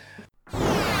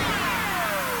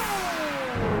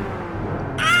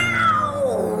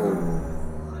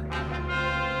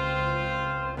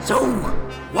So,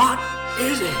 what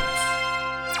is it?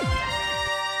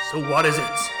 So what is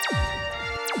it?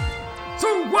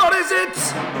 So what is it?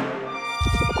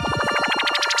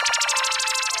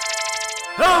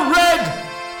 The Red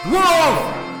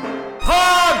Dwarf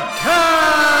Podcast!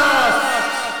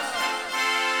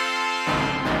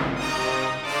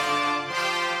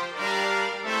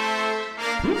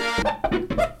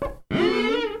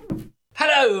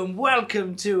 Hello and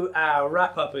welcome to our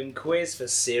wrap-up and quiz for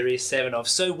Series 7 of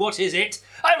So What Is It?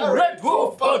 A Red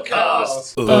Dwarf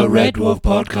Podcast! A Red Dwarf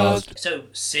Podcast. So,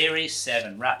 Series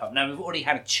 7 wrap-up. Now, we've already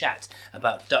had a chat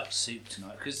about duck soup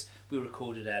tonight because we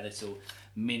recorded our little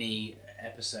mini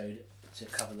episode to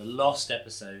cover the lost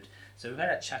episode. So we've had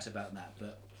a chat about that,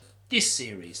 but this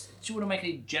series, do you want to make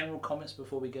any general comments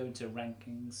before we go into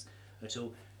rankings at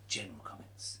all? General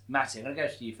comments. Matty, I'm going to go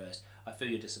to you first. I feel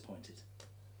you're disappointed.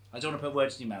 I don't want to put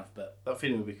words in your mouth, but That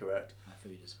feeling would be correct. I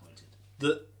feel you're disappointed.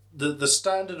 The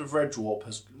standard of Red Dwarf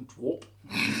has... Dwarf?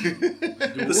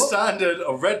 The standard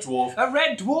of Red Dwarf... A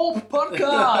Red Dwarf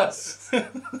Podcast!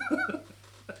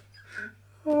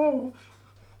 Oh,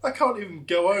 I can't even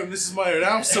go home. This is my own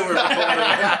house, so we're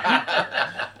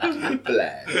recording.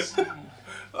 Bless.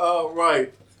 Oh,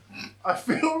 right. I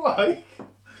feel like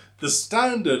the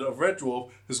standard of Red Dwarf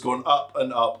has gone up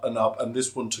and up and up, and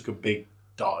this one took a big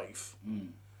dive.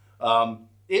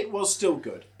 It was still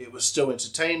good. It was still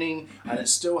entertaining, and it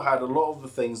still had a lot of the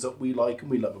things that we like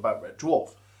and we love about Red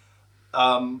Dwarf.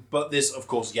 But this, of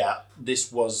course,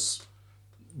 this was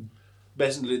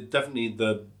definitely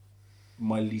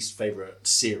my least favourite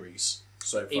series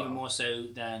so far. Even more so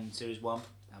than Series 1?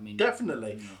 I mean,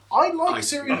 Definitely. I like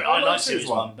Series 1. I like Series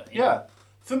 1, but yeah.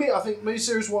 For me, I think maybe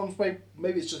Series 1,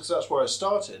 maybe it's just because that's where I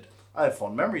started. I have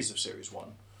fond memories of Series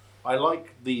 1. I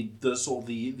like the sort of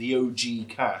the OG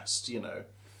cast, you know.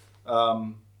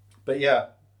 But yeah,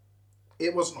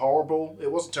 it wasn't horrible.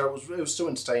 It wasn't terrible. It was still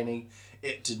entertaining.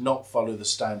 It did not follow the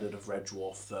standard of Red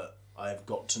Dwarf that I have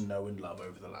got to know and love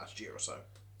over the last year or so.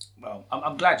 Well,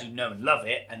 I'm glad you know and love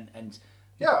it, and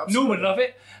Yeah, absolutely. Norman love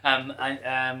it.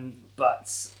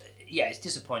 But yeah, it's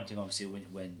disappointing, obviously,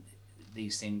 when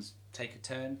these things take a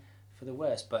turn for the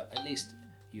worse. But at least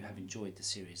you have enjoyed the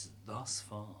series thus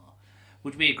far.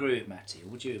 Would we agree with Matty, or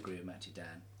would you agree with Matty,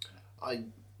 Dan? I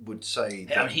would say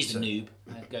I mean, he's a noob.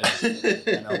 Goes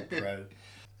an old pro.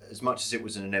 As much as it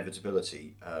was an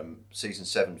inevitability, season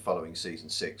 7 following season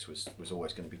 6 was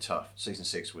always going to be tough. Season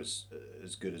 6 was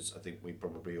as good as I think we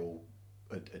probably all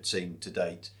had seen to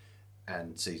date,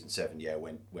 and season 7,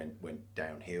 went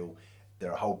downhill.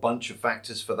 There are a whole bunch of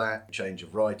factors for that: change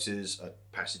of writers, a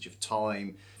passage of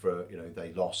time.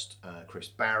 They lost Chris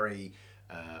Barry,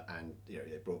 and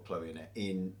they brought Chloe Annette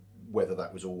in. Whether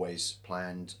that was always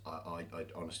planned, I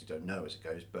honestly don't know as it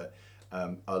goes. But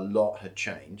a lot had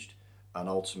changed. And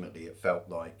ultimately, it felt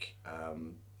like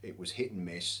it was hit and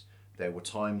miss. There were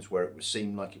times where it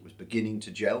seemed like it was beginning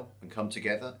to gel and come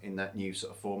together in that new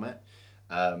sort of format.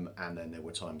 And then there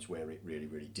were times where it really,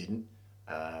 really didn't.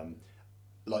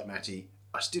 Like Matty,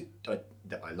 I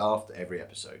laughed at every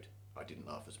episode. I didn't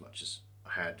laugh as much as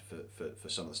I had for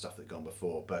some of the stuff that had gone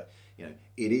before. But,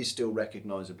 it is still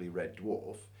recognisably Red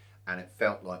Dwarf. And it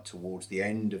felt like towards the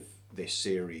end of this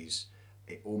series,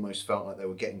 it almost felt like they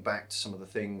were getting back to some of the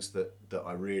things that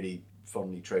I really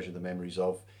fondly treasure the memories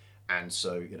of. And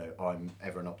so, I'm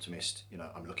ever an optimist.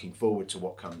 I'm looking forward to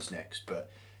what comes next.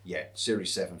 But yeah,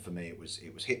 Series 7 for me, it was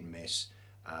hit and miss.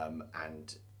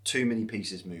 And too many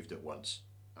pieces moved at once,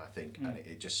 I think. And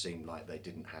it just seemed like they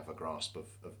didn't have a grasp of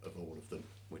all of them,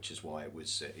 which is why it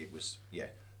was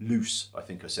loose, I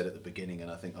think I said at the beginning,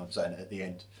 and I think I'm saying it at the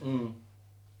end.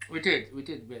 We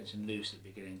did mention loose at the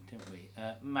beginning, didn't we?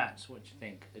 Matt, what do you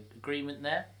think? Agreement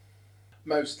there?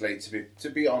 Mostly, to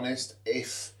be honest,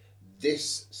 if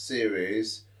this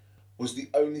series was the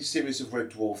only series of Red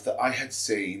Dwarf that I had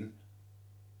seen,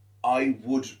 I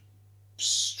would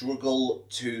struggle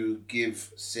to give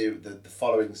the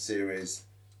following series,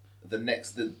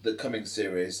 the coming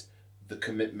series, the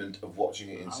commitment of watching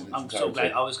it in its entirety. I'm so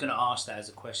glad. I was going to ask that as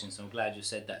a question, so I'm glad you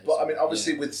said that. Well, I mean,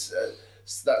 obviously with...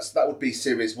 that would be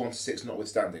series 1 to 6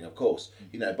 notwithstanding, of course,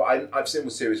 but I've seen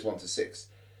with series 1 to 6.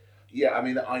 Yeah, I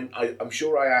mean, I'm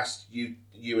sure I asked you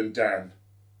and Dan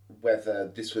whether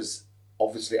this was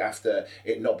obviously after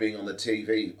it not being on the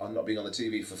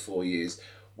TV for 4 years,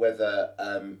 whether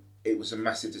it was a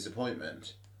massive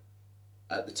disappointment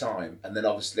at the time, and then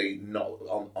obviously not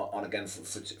on again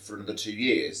for another 2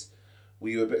 years. Were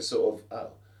you a bit sort of,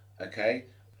 oh, okay?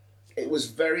 It was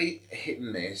very hit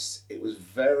and miss. It was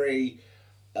very,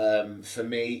 for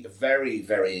me, very,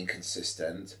 very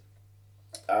inconsistent.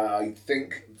 I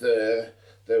think there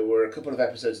were a couple of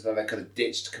episodes that I kind of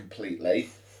ditched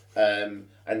completely. and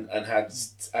had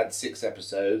 6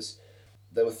 episodes.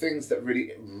 There were things that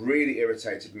really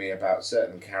irritated me about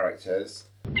certain characters.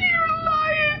 You're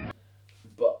lying.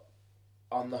 But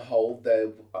on the whole,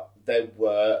 there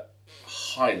were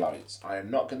highlights. I am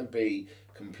not going to be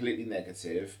completely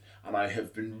negative, and I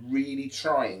have been really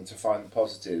trying to find the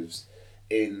positives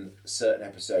in certain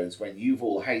episodes when you've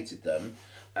all hated them,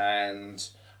 and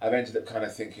I've ended up kind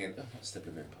of thinking, oh, what's the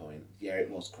blooming point? Yeah, it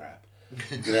was crap.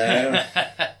 You know?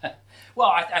 Well,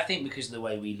 I think because of the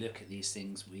way we look at these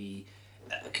things, we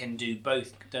can do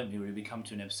both, don't we? Really, we come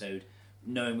to an episode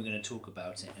knowing we're going to talk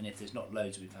about it, and if there's not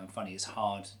loads we found funny, it's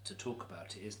hard to talk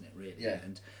about it, isn't it? Really, Yeah.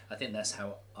 And I think that's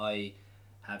how I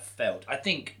have felt. I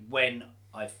think when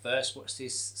I first watched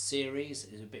this series,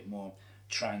 it was a bit more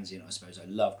transient, I suppose. I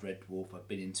loved Red Dwarf. I've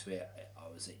been into it.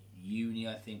 I was at uni,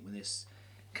 I think, when this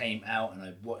came out, and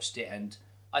I watched it, and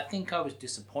I think I was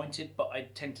disappointed, but I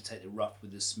tend to take the rough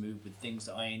with the smooth with things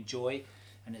that I enjoy,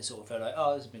 and it sort of felt like,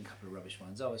 oh, there's been a couple of rubbish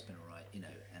ones, oh, it's been alright, you know,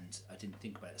 and I didn't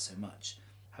think about it so much.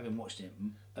 Having watched it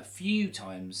a few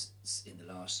times in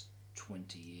the last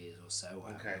 20 years or so,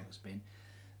 however long it's been,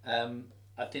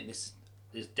 I think this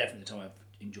is definitely the time I've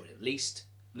enjoyed it least,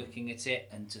 looking at it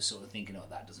and just sort of thinking, oh,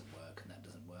 that doesn't work and that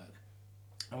doesn't work.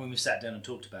 And when we sat down and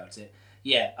talked about it,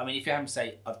 yeah, I mean, if you haven't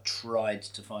say I've tried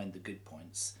to find the good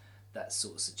points, that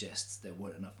sort of suggests there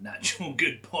weren't enough natural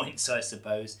good points, I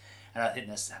suppose. And I think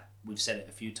we've said it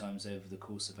a few times over the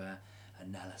course of our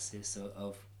analysis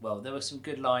of well, there were some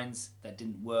good lines that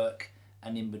didn't work,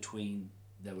 and in between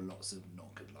there were lots of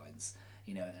not good lines,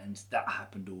 you know, and that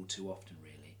happened all too often,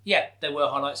 really. Yeah, there were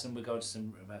highlights, and we'll go into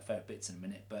some of our favourite bits in a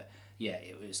minute, but yeah,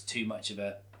 it was too much of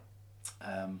a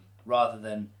rather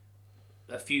than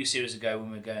a few series ago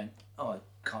when we were going, oh, I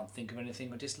can't think of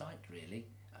anything I disliked, really.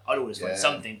 I'd always find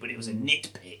something, but it was a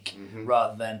nitpick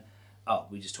rather than, oh,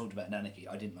 we just talked about Nanaki.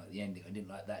 I didn't like the ending. I didn't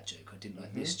like that joke. I didn't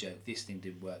like this joke. This thing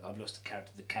didn't work. I've lost the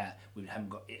character of the cat. We haven't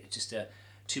got it. It's just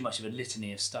too much of a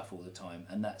litany of stuff all the time,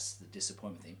 and that's the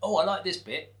disappointment thing. Oh, I like this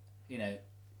bit. You know,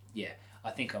 yeah.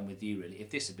 I think I'm with you, really. If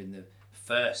this had been the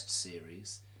first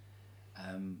series,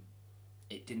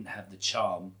 it didn't have the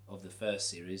charm of the first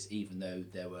series, even though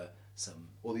there were some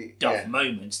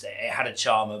moments. That it had a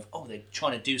charm of, oh, they're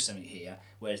trying to do something here,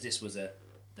 whereas this was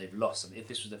they've lost something. If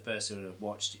this was the first series I've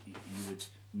watched, you would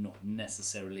not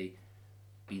necessarily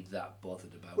be that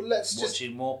bothered about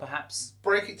watching more, perhaps.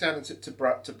 Break it down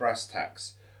to brass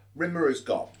tacks. Rimmer is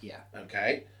gone. Yeah.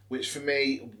 Okay? Which for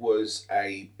me was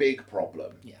a big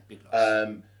problem. Yeah, big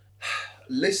loss.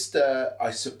 Lister,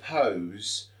 I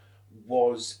suppose,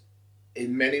 was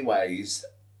in many ways,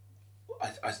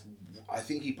 I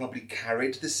think he probably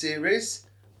carried the series,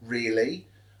 really.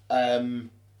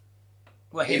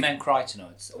 Well, him and Crichton,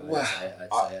 I'd say,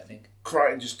 I think.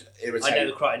 Crichton just irritated. I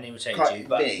know Crichton irritated you,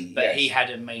 but he had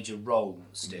a major role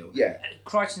still. Yeah. The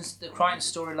Crichton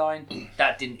storyline,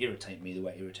 that didn't irritate me the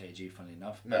way it irritated you, funnily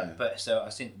enough. No. But so I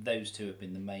think those two have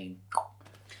been the main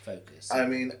focus. I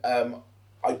mean,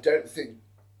 I don't think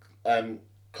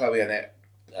Chloe Annette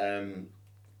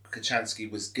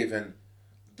Kachansky was given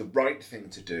the right thing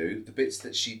to do. The bits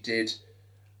that she did,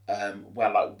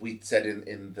 like we said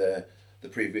in the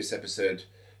previous episode,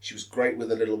 she was great with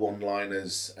the little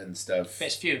one-liners and stuff. But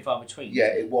it's few and far between. Yeah,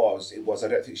 it was. I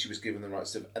don't think she was given the right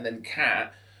stuff. And then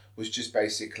Kat was just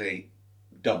basically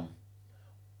dumb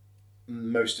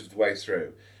most of the way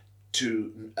through,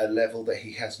 to a level that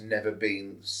he has never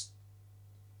been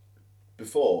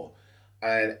before.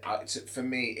 And for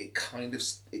me, it kind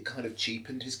of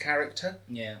cheapened his character.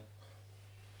 Yeah.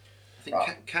 I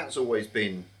think Kat's always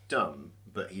been dumb,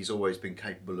 but he's always been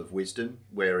capable of wisdom.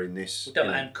 Where in this, dumb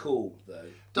and cool though.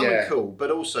 Dumb and cool,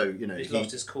 but also he's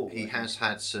lost his cool. He has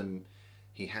had some,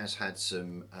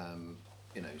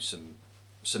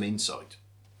 some insight,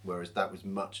 whereas that was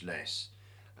much less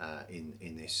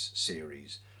in this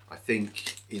series. I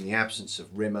think in the absence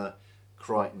of Rimmer,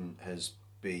 Crichton has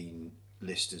been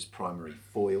Lister's primary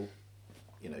foil.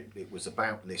 It was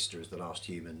about Lister as the last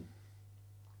human,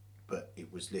 but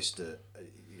it was Lister.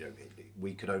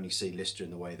 We could only see Lister in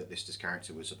the way that Lister's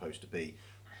character was supposed to be,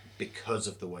 because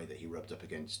of the way that he rubbed up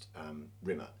against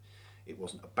Rimmer. It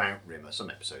wasn't about Rimmer. Some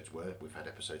episodes were. We've had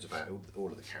episodes about all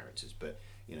of the characters, but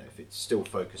if it's still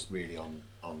focused really on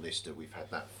Lister, we've had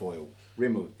that foil.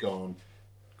 Rimmer was gone.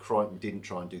 Crichton didn't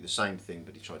try and do the same thing,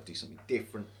 but he tried to do something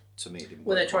different. To me, it didn't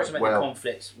work. They tried to make the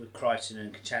conflict with Crichton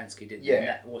and Kachansky, didn't they? And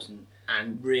that wasn't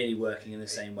really working in the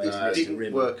same way as Lister. It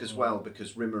didn't work as well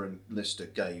because Rimmer and Lister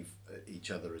gave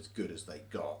each other as good as they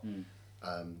got.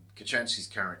 Kachansky's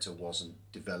character wasn't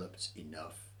developed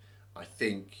enough. I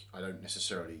think I don't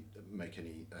necessarily make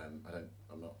any.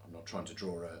 I'm not trying to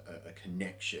draw a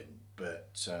connection,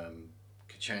 but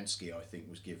Kachansky, I think,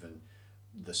 was given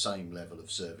the same level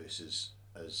of service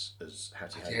as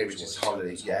Hattie Hayridge was.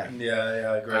 Holly, yeah.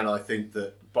 I agree. And I think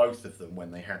that both of them,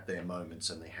 when they had their moments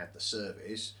and they had the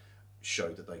service,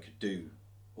 showed that they could do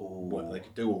all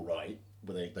right.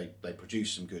 Where they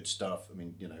produced some good stuff. I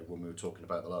mean, when we were talking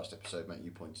about the last episode, Matt, you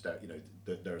pointed out,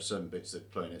 that there are some bits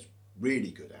that Chloe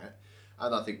really good at,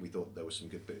 and I think we thought there were some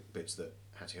good bits that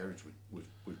Hattie Hayridge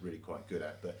was really quite good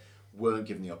at, but weren't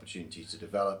given the opportunity to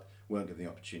develop, weren't given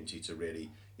the opportunity to really,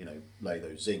 lay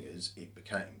those zingers. It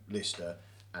became Lister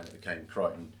and it became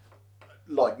Crichton.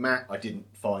 Like Matt, I didn't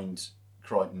find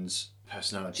Crichton's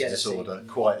personality disorder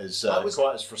quite as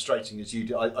frustrating as you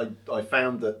do. I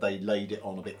found that they laid it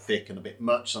on a bit thick and a bit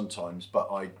much sometimes, but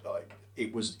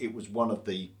it was one of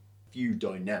the few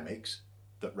dynamics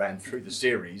that ran through the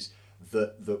series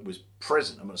that was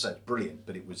present. I'm not saying it's brilliant,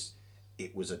 but it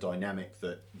was a dynamic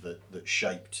that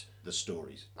shaped the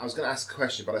stories. I was going to ask a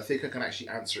question, but I think I can actually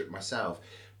answer it myself.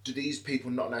 Do these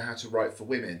people not know how to write for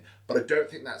women? But I don't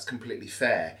think that's completely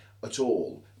fair at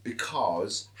all,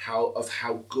 because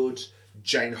how good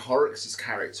Jane Horrocks'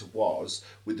 character was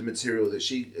with the material that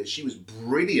she was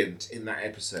brilliant in that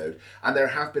episode, and there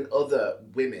have been other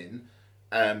women,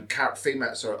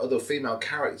 other female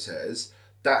characters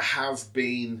that have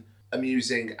been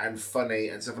amusing and funny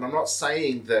and stuff. And I'm not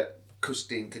saying that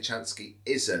Christine Kachansky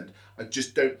isn't. I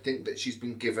just don't think that she's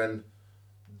been given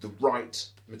the right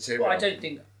material. Well, I don't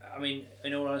think. I mean,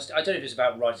 in all honesty, I don't know if it's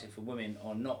about writing for women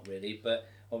or not really, but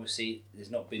obviously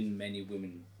there's not been many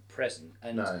women present,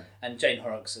 and Jane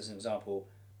Horrocks, as an example,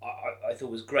 I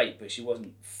thought was great, but she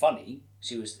wasn't funny.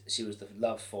 She was the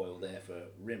love foil there for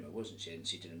Rimmer, wasn't she? And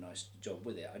she did a nice job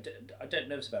with it. I don't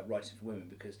know if it's about writing for women,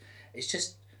 because it's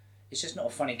just not a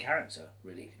funny character,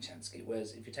 really, Kachansky.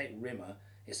 Whereas if you take Rimmer,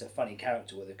 it's a funny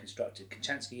character where they're constructed.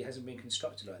 Kachansky hasn't been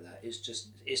constructed like that.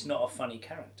 It's not a funny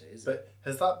character, is it? But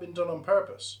has that been done on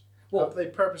purpose? Well, have they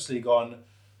purposely gone?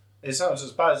 It sounds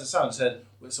as bad as it sounds. Said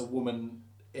it's a woman.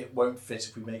 It won't fit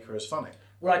if we make her as funny.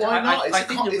 Well, why not?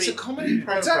 It's a comedy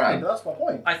program. Exactly, that's my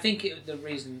point. I think the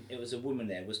reason it was a woman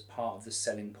there was part of the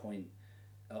selling point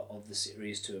of the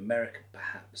series to America,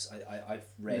 perhaps. I've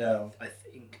read, I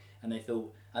think, and they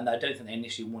thought, and I don't think they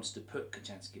initially wanted to put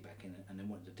Kachansky back in, and they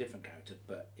wanted a different character,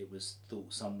 but it was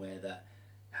thought somewhere that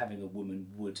having a woman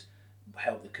would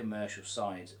help the commercial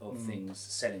side of things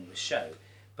selling the show.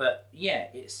 But yeah,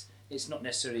 it's not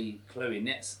necessarily Chloe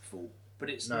Nett's fault, but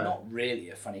it's not really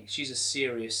a funny. She's a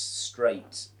serious,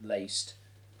 straight-laced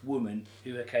woman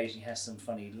who occasionally has some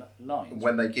funny lines.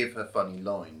 When they give her funny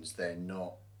lines, they're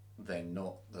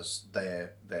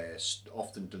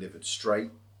often delivered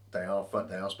straight. They are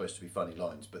supposed to be funny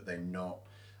lines, but they're not.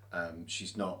 She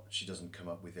doesn't come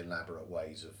up with elaborate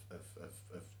ways of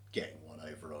getting one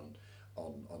over on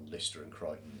Lister and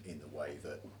Crichton in the way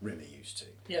that Rimmer used to.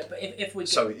 Yeah, but if we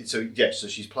so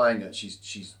she's playing it.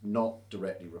 She's not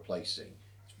directly replacing.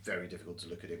 It's very difficult to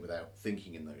look at it without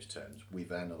thinking in those terms.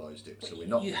 We've analysed it, so we're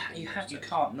not. You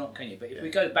can't not, can you? But if we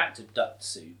go back to Duck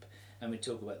Soup and we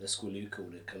talk about the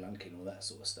Squealuckle, the Colunkin, all that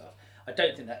sort of stuff, I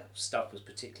don't think that stuff was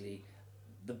particularly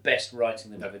the best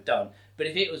writing they've ever done. But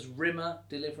if it was Rimmer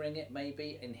delivering it,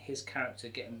 maybe, and his character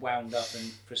getting wound up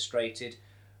and frustrated,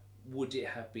 would it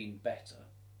have been better?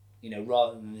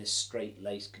 Rather than this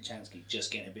straight-laced Kachansky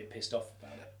just getting a bit pissed off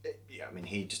about it. Yeah, I mean,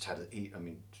 he just had he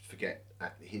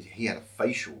had a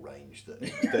facial range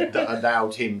that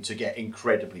allowed him to get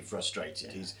incredibly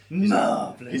frustrated. He's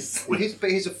marvellous.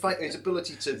 His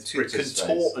ability to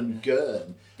contort and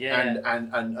gurn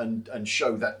and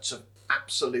show that sort of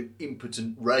absolute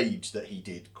impotent rage that he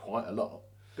did quite a lot.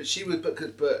 But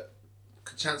but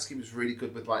Kachansky was really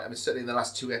good with, certainly in the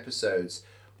last 2 episodes,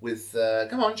 with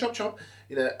come on, chop chop,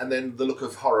 and then the look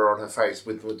of horror on her face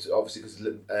with obviously because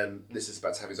Lister's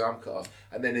about to have his arm cut off,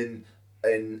 and then in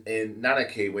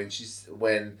Nanaki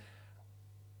when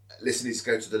Lister needs to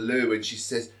go to the loo and she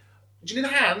says, "Do you need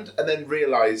a hand?" and then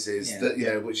realizes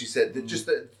that what she said, that just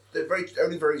that they're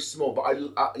only very small, but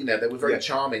they were very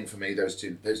charming for me. Those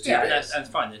two bits. That's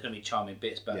fine. There's going to be charming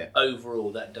bits, but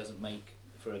overall, that doesn't make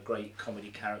for a great comedy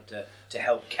character to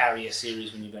help carry a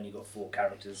series when you've only got 4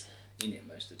 characters in it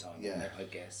most of the time. I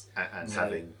guess. And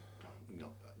having,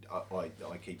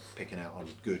 I keep picking out on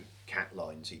good cat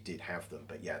lines. He did have them,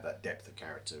 but that depth of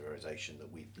characterisation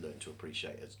that we've learned to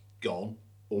appreciate has gone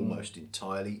almost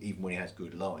entirely. Even when he has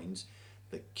good lines,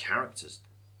 the character's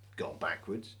gone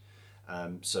backwards.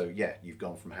 You've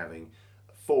gone from having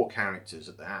 4 characters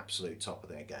at the absolute top of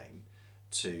their game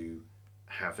to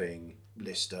having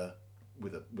Lister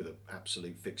with a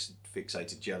absolute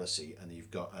fixated jealousy, and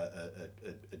you've got a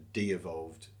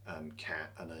de-evolved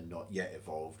cat and a not yet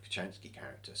evolved Kachansky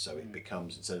character. So it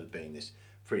becomes, instead of being this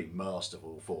pretty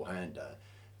masterful four-hander,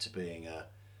 to being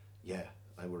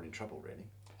they were in trouble really.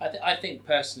 I think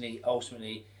personally,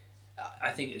 ultimately,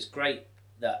 I think it's great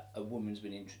that a woman's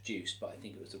been introduced, but I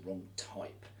think it was the wrong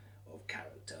type of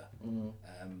character.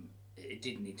 It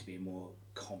did need to be a more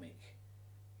comic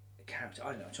character. I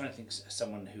don't know. I'm trying to think of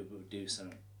someone who would do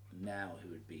something now who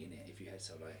would be in it. If you had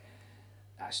someone like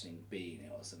Aisling B in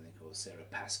it or something, or Sarah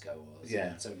Pascoe or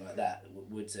something like that,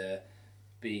 would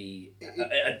be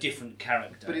a different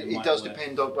character. But it does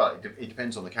depend on, it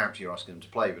depends on the character you're asking them to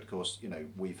play. But of course,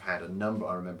 we've had a number.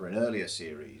 I remember in earlier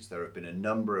series there have been a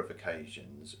number of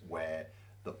occasions where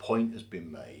the point has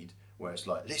been made where it's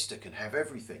like, Lister can have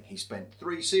everything. He spent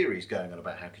 3 series going on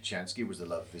about how Kachansky was the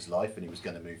love of his life and he was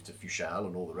going to move to Fushal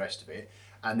and all the rest of it.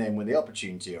 And then when the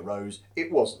opportunity arose,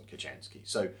 it wasn't Kachansky.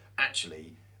 So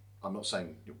actually, I'm not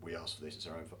saying we asked for this, it's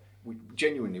our own fault. We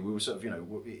were sort of,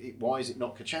 why is it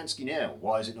not Kachansky now?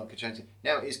 Why is it not Kachansky?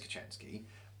 Now it is Kachansky,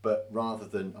 but rather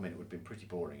than, it would have been pretty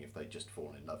boring if they'd just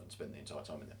fallen in love and spent the entire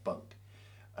time in their bunk.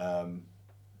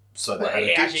 So they had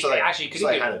a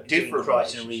different right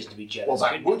and a reason to be jealous. Well,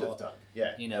 that would have done,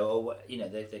 yeah.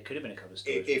 There could have been a couple of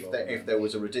stories. If there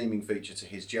was a redeeming feature to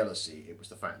his jealousy, it was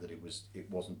the fact that it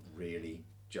wasn't really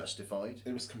justified.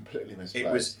 It was completely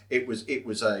misplaced. It was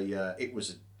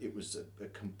a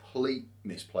complete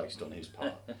misplaced on his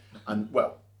part, and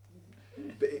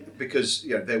because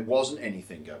there wasn't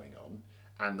anything going on,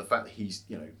 and the fact that he's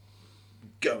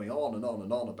going on and on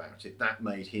and on about it, that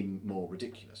made him more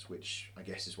ridiculous, which I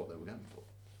guess is what they were going for.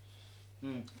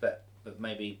 But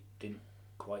maybe didn't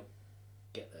quite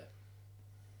get there,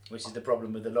 which is the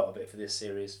problem with a lot of it for this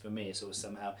series. For me, it's sort of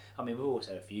somehow. We've always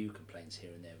had a few complaints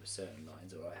here and there with certain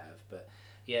lines, or I have, but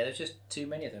yeah, there's just too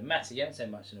many of them. Matty, you haven't said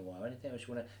much in a while. Anything else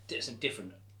you want to do? Some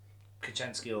different,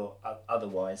 Kachansky or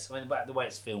otherwise? About the way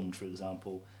it's filmed, for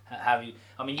example. Have you?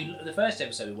 The first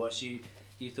episode we watched, you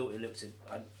thought it looked.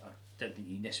 I don't think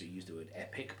you necessarily used the word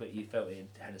epic, but you felt it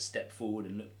had a step forward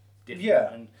and looked different.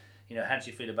 Yeah. And how do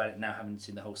you feel about it now, having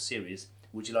seen the whole series?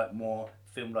 Would you like more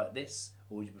film like this,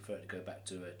 or would you prefer to go back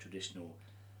to a traditional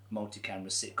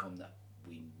multi-camera sitcom that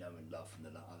we know and love from the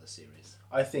other series?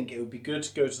 I think it would be good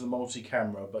to go to the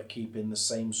multi-camera, but keep in the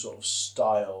same sort of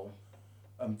style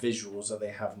and visuals that they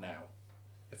have now.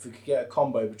 If we could get a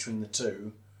combo between the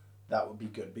two, that would be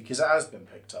good, because it has been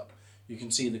picked up. You can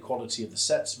see the quality of the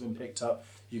sets have been picked up.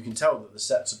 You can tell that the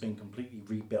sets have been completely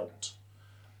rebuilt.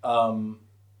 But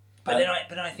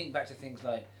then I think back to things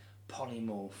like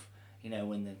Polymorph,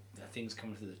 when the thing's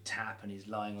coming through the tap and he's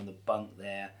lying on the bunk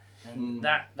there, and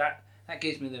that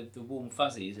gives me the warm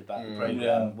fuzzies about the programme.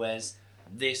 Yeah. Whereas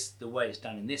the way it's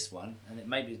done in this one, and it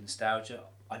maybe is nostalgia,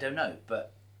 I don't know,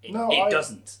 but it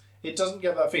doesn't. It doesn't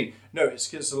get that feeling. No,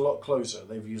 it's a lot closer.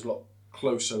 They've used a lot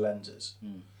closer lenses.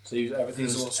 So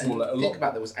everything's a lot smaller. Think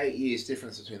about there was 8 years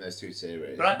difference between those two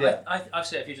series. But I've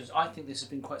said it a few times. I think this has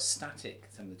been quite static.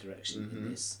 Some of the direction in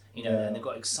this, and they've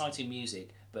got exciting music,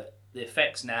 but the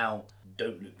effects now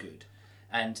don't look good.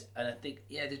 And I think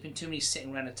there's been too many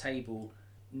sitting around a table,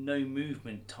 no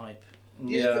movement type.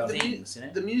 Things,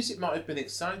 the music might have been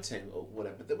exciting or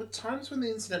whatever, but there were times when the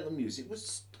incidental music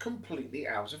was completely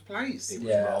out of place. It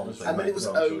was wrong. It was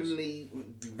only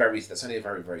that's only a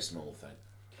very, very small thing.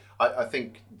 I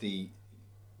think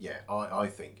I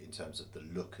think in terms of the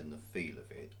look and the feel of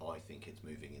it, I think it's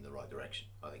moving in the right direction.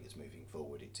 I think it's moving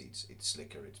forward. It's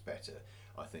slicker. It's better.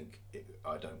 I think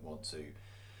I don't want to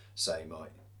say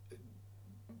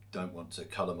don't want to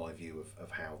colour my view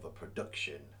of how the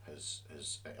production has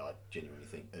I genuinely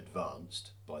think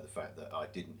advanced by the fact that I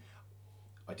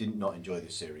did not enjoy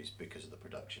this series because of the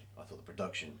production. I thought the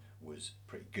production was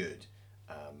pretty good.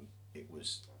 It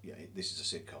was this is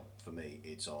a sitcom for me.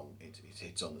 It's on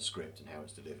the script and how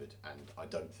it's delivered, and I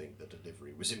don't think the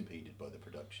delivery was impeded by the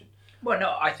production. Well,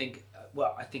 no, I think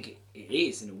it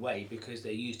is in a way, because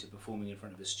they're used to performing in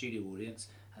front of a studio audience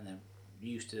and they're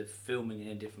used to filming in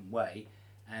a different way,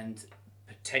 and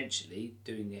potentially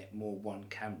doing it more one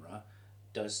camera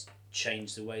does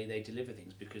change the way they deliver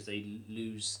things, because they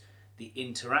lose the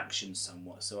interaction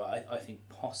somewhat. So I think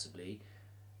possibly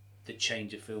the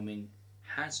change of filming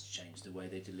has changed the way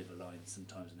they deliver lines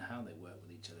sometimes and how they work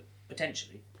with each other,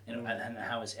 potentially, and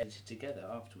how it's edited together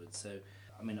afterwards. So,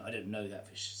 I don't know that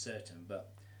for certain,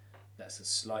 but that's a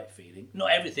slight feeling.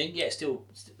 Not everything, still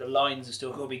the lines have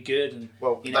still got to be good, and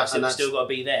still got to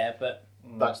be there, but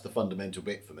that's the fundamental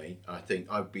bit for me. I think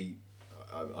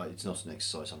it's not an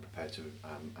exercise I'm prepared to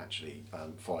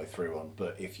follow through on,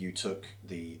 but if you took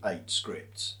the 8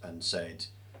 scripts and said,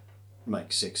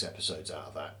 make 6 episodes out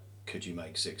of that. Could you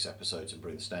make 6 episodes and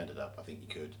bring the standard up? I think you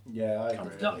could. Yeah, I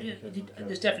agree. Comfortably.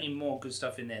 There's definitely more good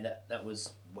stuff in there that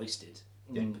was wasted,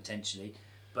 potentially.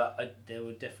 But there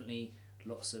were definitely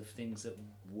lots of things that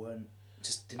weren't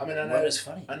weren't as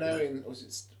funny. I know.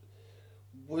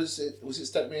 Was it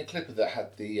Stoke Me and Clipper that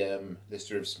had the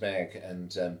Lister of Smeg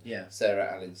and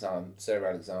Sarah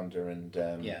Alexander and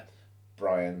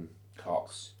Brian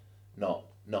Cox, not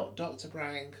Dr.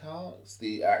 Brian Cox,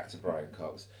 the actor Brian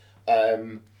Cox.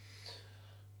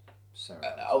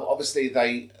 Obviously,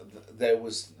 there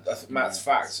was Matty's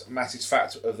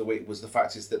fact of the week was the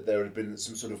fact is that there had been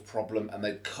some sort of problem and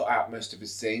they'd cut out most of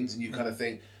his scenes, and you kind of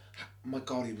think, oh my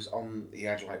God, he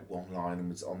had like one line and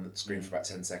was on the screen for about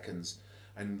 10 seconds,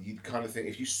 and you'd kind of think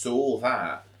if you saw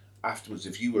that afterwards,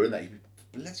 if you were in that, you'd be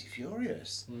bloody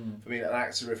furious. For being an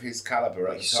actor of his calibre at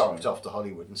the time. He socked off to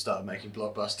Hollywood and started making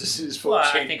blockbusters. Well,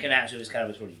 I think an actor of his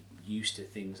calibre is probably used to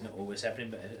things not always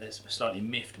happening, but it's slightly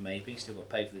miffed maybe. Still got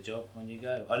paid for the job. On you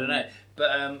go. I don't know,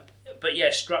 but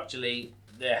yeah, structurally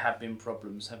there have been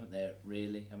problems, haven't there?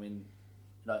 Really, I mean,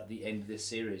 like the end of this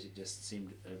series, it just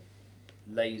seemed a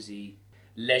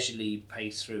leisurely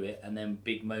pace through it, and then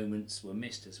big moments were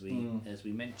missed as we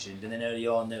mentioned, and then early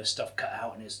on there was stuff cut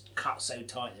out and it was cut so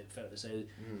tight that it felt as though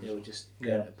they were just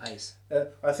going at pace.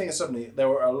 I think it's suddenly there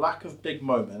were a lack of big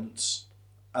moments,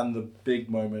 and the big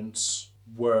moments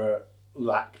were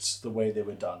lacked the way they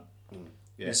were done.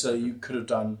 Yeah. And so you could have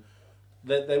done.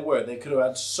 They could have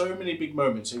had so many big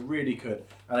moments. They really could.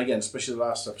 And again, especially the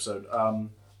last episode.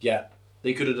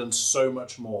 They could have done so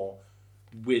much more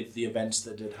with the events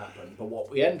that did happen. But what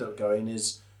we end up going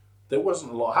is there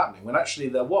wasn't a lot happening. When actually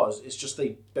there was. It's just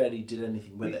they barely did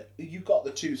anything with it. You got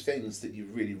the two things that you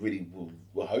really, really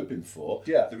were hoping for.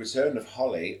 Yeah. The return of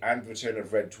Holly and the return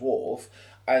of Red Dwarf,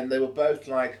 and they were both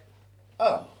like,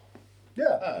 oh.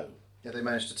 Yeah. Oh. Yeah, they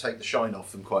managed to take the shine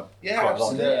off them quite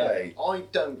absolutely. I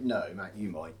don't know, Matt, you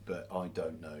might, but I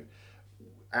don't know.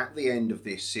 At the end of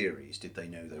this series, did they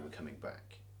know they were coming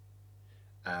back?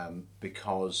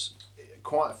 Because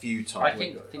quite a few times...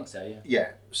 I think so, yeah.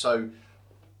 Yeah, so...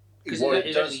 Because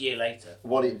it was a year later.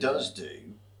 What it does do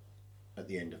at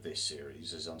the end of this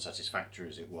series, as unsatisfactory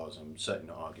as it was, I'm certainly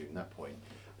not arguing that point,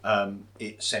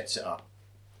 it sets it up.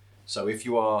 So if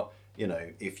you are...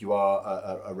 if you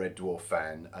are a Red Dwarf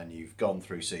fan and you've gone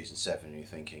through season 7 and you're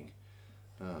thinking,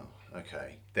 oh,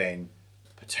 okay, then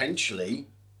potentially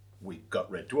we've got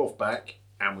Red Dwarf back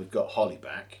and we've got Holly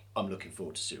back. I'm looking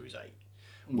forward to series 8.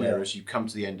 Whereas you come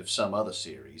to the end of some other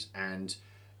series and,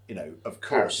 of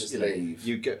course,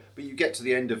 you get to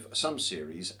the end of some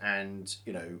series and,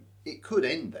 it could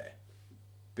end there.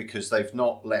 Because they've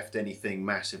not left anything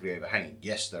massively overhanging.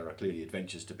 Yes, there are clearly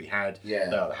adventures to be had. Yeah.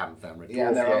 They either haven't found Red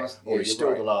Dwarf yet, or he's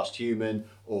still the last human,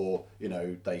 or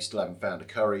they still haven't found a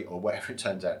curry, or whatever it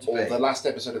turns out to be. Or the last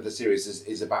episode of the series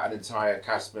is about an entire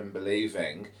cast member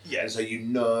leaving. Yeah. And so you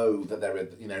know that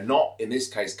they're not in this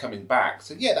case coming back.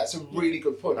 So yeah, that's a really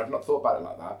good point. I've not thought about it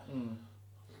like that.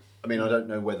 I mean, I don't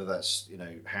know whether that's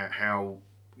how.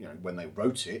 When they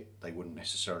wrote it, they wouldn't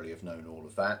necessarily have known all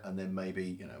of that, and then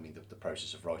maybe the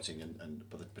process of writing and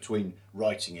between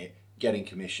writing it, getting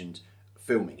commissioned,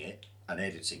 filming it, and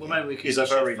editing is a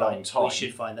very long time. We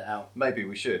should find that out. Maybe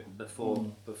we should before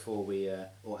we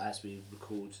or as we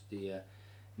record the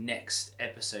next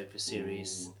episode for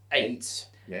series 8.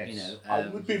 Yes. I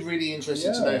would be really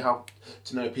interested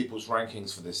to know people's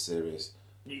rankings for this series.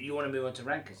 You want to move on to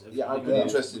rankings? Yeah, I'd be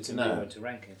interested to know. Move on to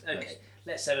rankings. Okay. Yes.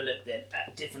 Let's have a look then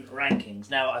at different rankings.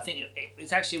 Now, I think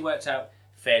it's actually worked out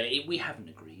fairly. We haven't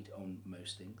agreed on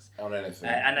most things. On anything.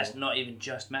 And that's not even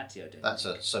just Matty, I don't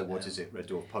think. What is it, Red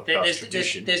Dwarf podcast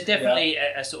tradition? There's definitely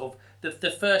a sort of...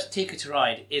 The first Ticket to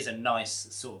Ride is a nice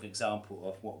sort of example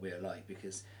of what we're like,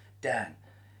 because Dan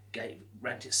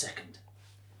ranked it second.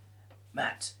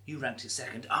 Matt, you ranked it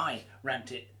second. I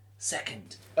ranked it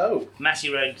second. Oh.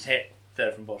 Matty ranked it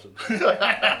third from bottom.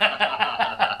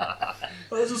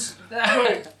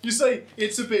 You say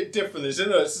it's a bit different, isn't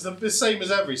it? It's the same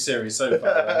as every series so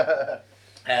far.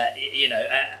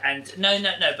 And no,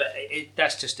 but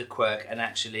that's just a quirk. And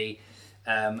actually,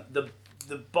 the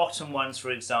bottom ones,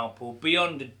 for example,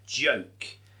 beyond a joke,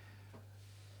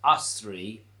 us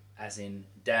three, as in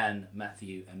Dan,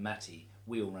 Matthew, and Matty,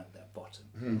 we all ranked that bottom,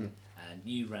 and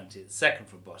you ranked it second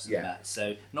from bottom. Yeah. Matt.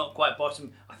 So not quite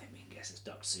bottom. I think we can guess it's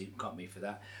duck soup. Can't be for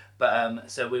that. But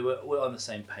so we're on the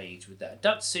same page with that.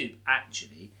 Duck soup,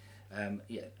 actually,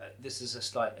 this is a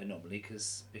slight anomaly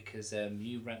because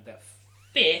you ranked that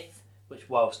fifth, which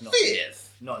whilst not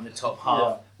in the top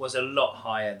half, was a lot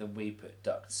higher than we put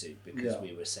duck soup because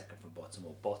we were second from bottom,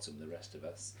 or bottom the rest of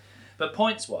us. But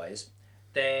points wise,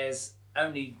 there's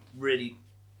only really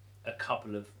a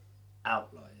couple of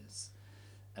outliers,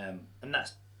 and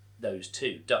that's those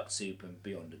two, Duck Soup and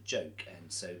Beyond a Joke.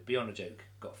 And so Beyond a Joke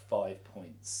got 5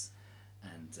 points,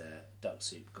 and Duck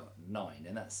Soup got 9,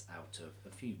 and that's out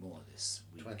of a few more this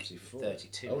week. 24.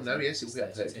 32. Oh no, yes, it'll be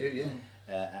up to 32,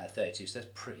 yeah. Out of 32, so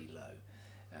that's pretty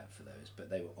low for those, but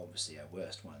they were obviously our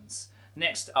worst ones.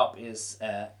 Next up is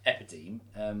Epideme,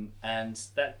 and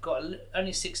that got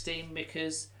only 16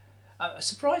 because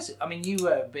surprised. I mean, you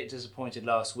were a bit disappointed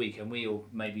last week, and we all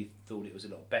maybe thought it was a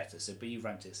lot better. So, but you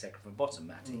ranked it second from bottom,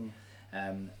 Matty,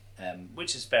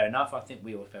 which is fair enough. I think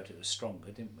we all felt it was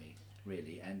stronger, didn't we?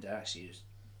 Really, and actually, it was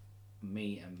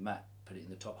me and Matt put it in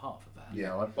the top half of that.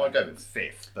 Yeah, I gave it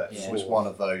 5th, but Yeah. it was one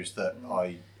of those that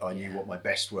I knew what my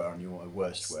best were, I knew what my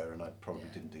worst were, and I probably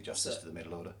didn't do justice to the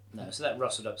middle order. No, so that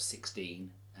rustled up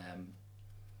 16.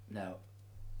 Now,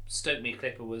 Stoke Me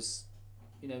Clipper was,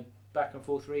 back and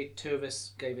forth. 2 of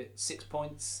us gave it 6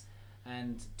 points,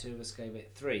 and 2 of us gave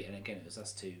it 3. And again, it was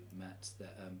us two, Matt,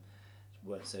 that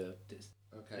weren't so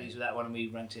pleased with that one, and we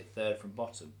ranked it 3rd from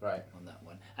bottom on that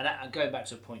one. And going back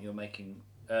to a point you were making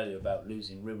earlier about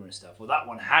losing Rimmer and stuff, well, that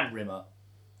one had Rimmer,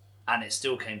 and it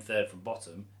still came 3rd from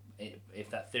bottom. If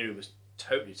that theory was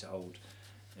totally to hold,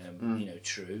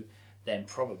 true, then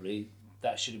probably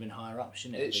that should have been higher up,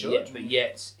 shouldn't it? It should. But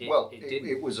yet, it didn't.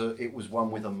 It was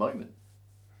one with a moment.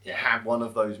 It had one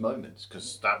of those moments,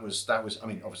 because that was. I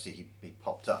mean, obviously he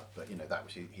popped up, but that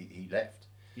was he left.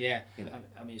 Yeah,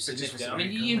 I mean, it's significant. I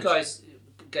mean, you comment. guys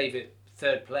gave it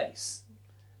 3rd place.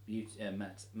 You,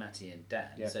 Matty and Dan.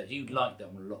 Yeah. So you liked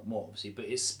that one a lot more, obviously, but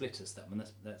it split us, that one.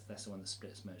 That's the one that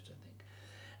split us most, I think.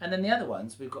 And then the other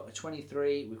ones, we've got a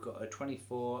 23, we've got a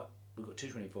 24, we've got 2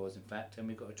 24s in fact, and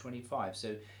we've got a 25.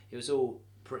 So it was all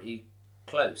pretty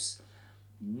close.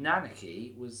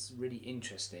 Nanaki was really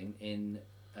interesting in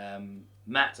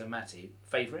Matt and Matty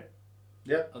favourite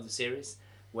of the series,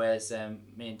 whereas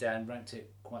me and Dan ranked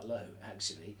it quite low,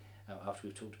 actually, after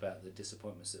we've talked about the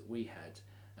disappointments that we had.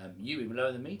 You even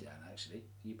lower than me, Dan, actually.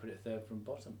 You put it 3rd from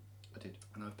bottom. I did.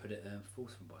 And I put it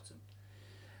 4th from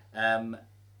bottom.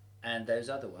 And those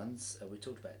other ones, we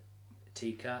talked about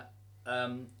Tika,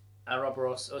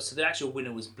 Ouroboros. So the actual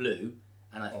winner was Blue,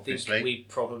 and I Obviously. think we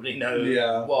probably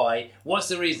know why. What's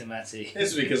the reason, Matty?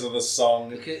 It's because of the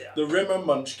song, the Rimmer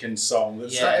Munchkin song.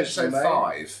 That's Episode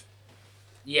 5.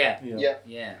 Yeah.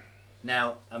 Yeah.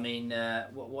 Now, I mean,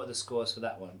 what are the scores for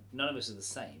that one? None of us are the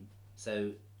same.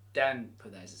 So Dan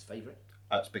put that as his favourite.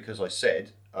 That's because I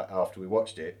said after we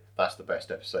watched it, that's the best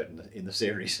episode in the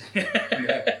series.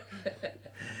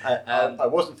 I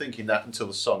wasn't thinking that until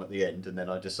the song at the end, and then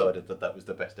I decided that was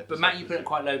the best episode. But Matt, you put it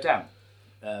quite low down.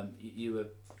 You were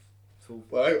full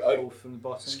from the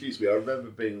bottom. Excuse me, I remember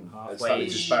being Halfway.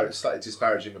 slightly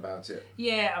disparaging about it.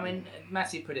 Yeah, I mean,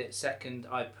 Matty put it 2nd,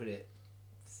 I put it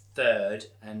 3rd,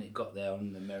 and it got there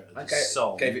on the merit of the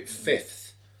song. Gave it 5th.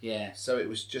 Yeah. So it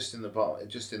was just in the bottom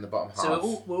half.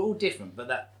 So we're all different, but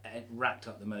that racked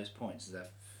up the most points as our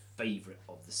favourite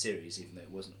of the series, even though it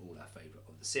wasn't all our favourite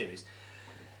of the series.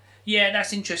 Yeah,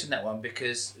 that's interesting, that one,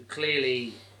 because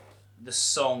clearly the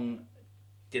song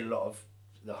did a lot of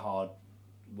the hard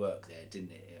work there,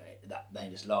 didn't it? That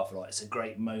made us laugh a lot. It's a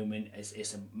great moment.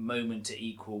 It's a moment to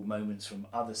equal moments from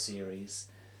other series.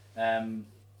 And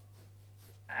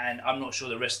I'm not sure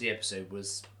the rest of the episode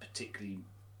was particularly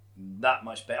that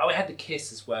much better. Oh, we had the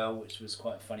kiss as well, which was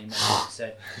quite a funny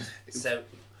moment.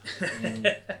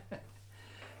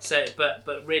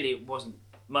 But really it wasn't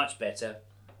much better,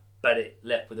 but it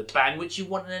left with a bang, which you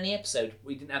want in any episode.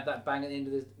 We didn't have that bang at the end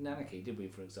of the Nanaki, did we,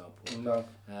 for example? No.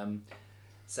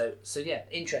 So yeah,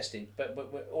 interesting, but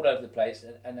we're all over the place,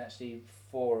 and actually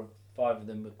 4 or 5 of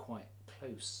them were quite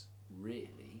close,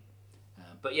 really.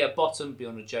 But yeah, bottom,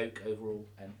 Beyond a Joke overall,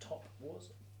 and top was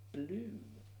Blue.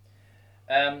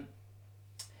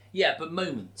 Yeah, but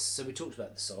moments. So we talked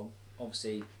about the song,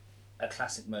 obviously a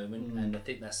classic moment, and I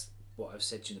think that's what I've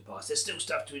said to you in the past. There's still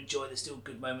stuff to enjoy, there's still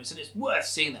good moments, and it's worth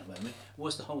seeing that moment.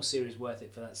 Was the whole series worth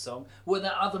it for that song? Were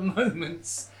there other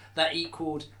moments that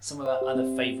equalled some of our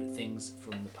other favourite things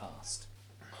from the past?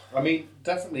 I mean,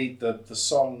 definitely the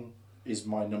song is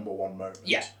my number one moment.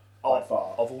 Yeah. By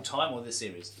far. Of all time or the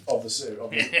series? Of the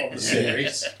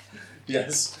series.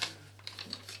 Yes.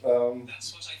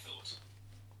 That's what I thought.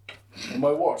 And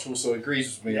my watch also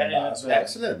agrees with me on that as well.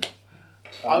 Excellent.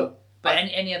 But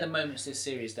any other moments in this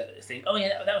series that you think, oh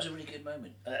yeah, that was a really good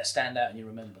moment, that stand out and you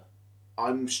remember?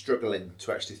 I'm struggling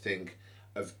to actually think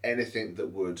of anything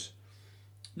that would...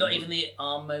 Not even the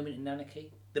arm moment in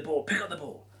Nanaki? The ball, pick up the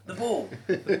ball. The ball.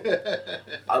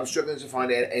 I'm struggling to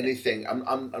find anything.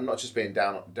 I'm not just being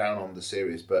down on the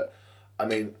series, but I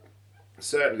mean,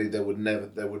 certainly there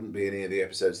wouldn't be any of the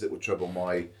episodes that would trouble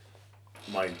my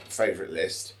favourite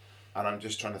list. And I'm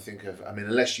just trying to think of. I mean,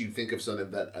 unless you think of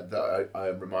something that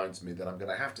reminds me, then I'm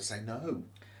going to have to say no.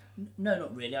 No,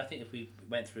 not really. I think if we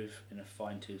went through in a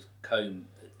fine-tooth comb,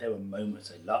 there were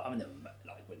moments I loved. I mean, there were,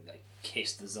 like when they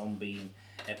kissed the zombie and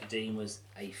Epideme was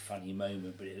a funny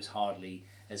moment, but it was hardly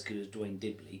as good as Dwayne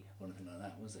Dibley or anything like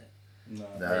that, was it? No.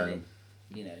 Really.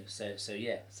 You know, so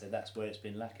that's where it's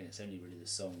been lacking. It's only really the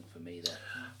song for me that.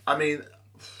 I mean,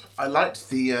 I liked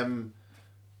the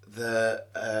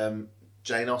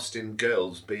Jane Austen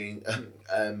girls being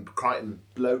Crichton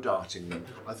blow darting them.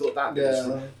 I thought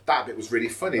that bit was really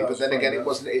funny, but then again, it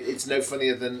wasn't. It's no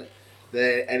funnier than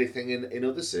anything in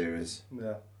other series.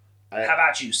 Yeah. How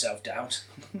about you, Self Doubt?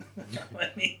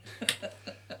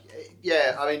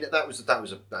 Yeah, I mean that was a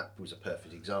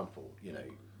perfect example. You know,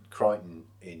 Crichton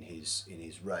in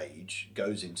his rage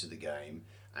goes into the game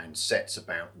and sets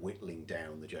about whittling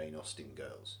down the Jane Austen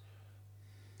girls,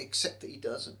 except that he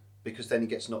doesn't, because then he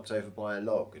gets knocked over by a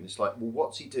log, and it's like, well,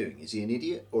 what's he doing? Is he an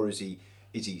idiot, or is he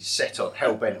set on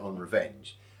hell bent on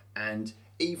revenge? And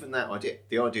even that idea,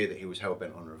 the idea that he was hell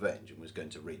bent on revenge and was going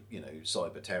to wreak,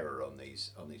 cyber terror on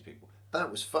these people,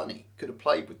 that was funny. Could have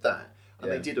played with that,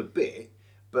 and they did a bit,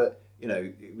 but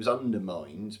it was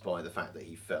undermined by the fact that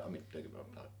he felt. I mean,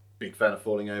 I'm a big fan of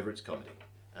Falling Over. It's comedy.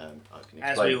 I can explain.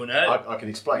 As we all know, I can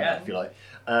explain that if you like.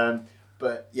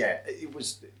 But yeah, it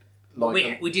was.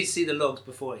 We did see the logs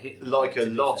before it hit. Like a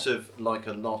lot of.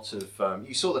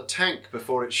 You saw the tank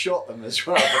before it shot them as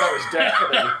well. But that was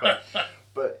definitely fun.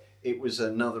 But it was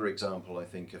another example, I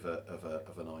think, of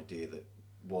an idea that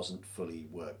wasn't fully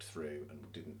worked through and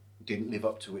didn't live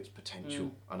up to its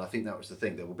potential. And I think that was the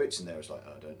thing. There were bits in there. It's like,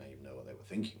 I don't even know what they were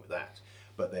thinking with that.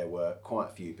 But there were quite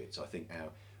a few bits. I think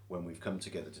now, when we've come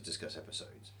together to discuss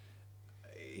episodes,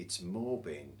 it's more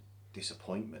been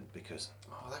disappointment because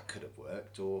that could have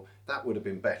worked, or that would have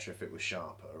been better if it was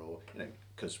sharper, or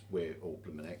because we're all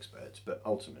blooming experts, but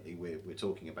ultimately we're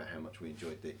talking about how much we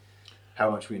enjoy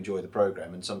the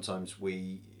program, and sometimes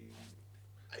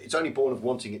it's only born of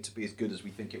wanting it to be as good as we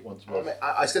think it once was.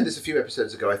 I said this a few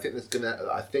episodes ago. I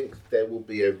think there will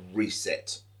be a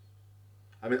reset.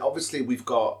 I mean, obviously we've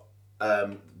got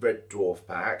Red Dwarf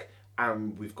back,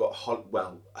 and we've got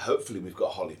hopefully we've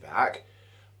got Holly back.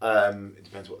 It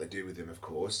depends what they do with him, of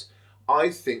course. I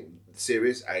think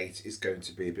Series 8 is going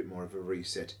to be a bit more of a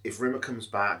reset. If Rimmer comes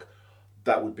back,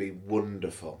 that would be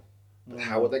wonderful. But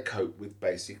how will they cope with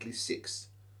basically 6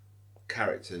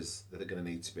 characters that are going to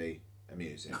need to be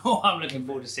amusing? Oh, I'm looking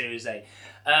forward to Series 8.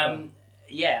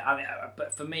 Yeah, I mean,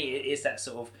 but for me, it is that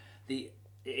sort of it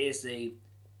is the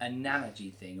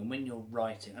analogy thing, and when you're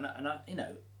writing, and I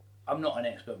I'm not an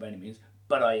expert by any means,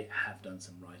 but I have done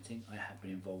some writing. I have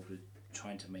been involved with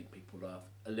trying to make people laugh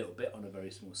a little bit on a very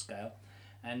small scale,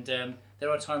 and there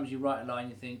are times you write a line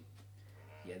you think,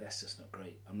 yeah, that's just not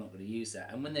great, I'm not going to use that.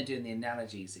 And when they're doing the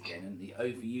analogies again and the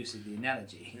overuse of the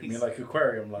analogy, you mean like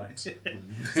aquarium lines?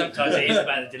 Sometimes it is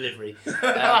about the delivery, but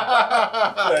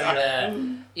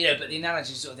the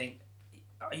analogies sort of think,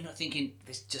 are you not thinking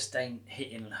this just ain't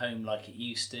hitting home like it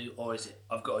used to, or is it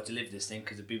I've got to deliver this thing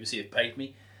because the BBC have paid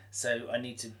me, so I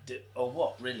need to do, or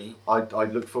what, really? I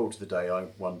look forward to the day I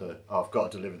wonder, I've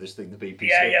got to deliver this thing the BBC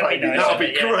Yeah, paid me. nice, That'll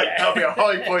be great. Yeah. That'll be a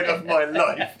high point of my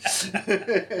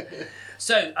life.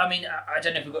 So, I mean, I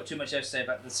don't know if we've got too much else to say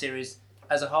about the series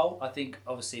as a whole. I think,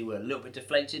 obviously, we're a little bit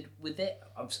deflated with it.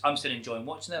 I'm still enjoying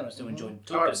watching them. I'm still enjoying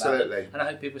talking about it. And I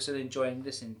hope people are still enjoying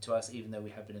listening to us, even though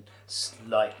we have been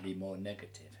slightly more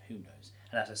negative. Who knows?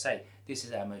 And as I say, this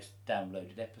is our most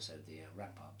downloaded episode, the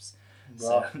wrap-ups.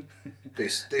 So.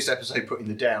 This episode putting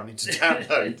the down into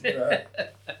download.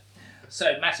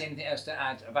 So, Matt, anything else to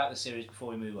add about the series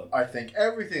before we move on? I think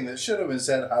everything that should have been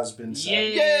said has been said.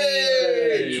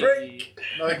 Yay! Drink!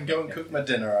 Now I can go and cook my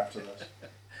dinner after this.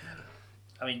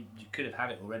 I mean, you could have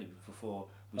had it already before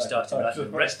we started, like the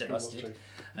rest of us did.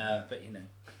 But,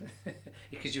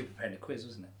 because you were preparing a quiz,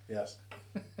 wasn't it? Yes.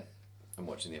 I'm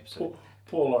watching the episode.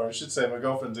 Poor Laura, I should say my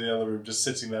girlfriend's in the other room just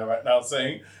sitting there right now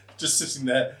sitting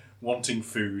there wanting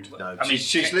food. No,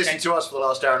 she's listened to us for the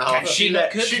last hour and a half. She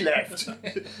left.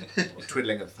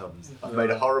 Twiddling of thumbs. I've made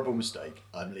a horrible mistake.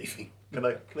 I'm leaving. Can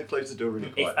I close the door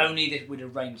really quietly? If only we'd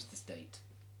arranged this date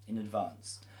in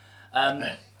advance.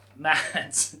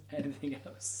 Matt, anything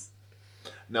else?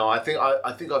 No, I think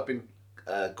I've been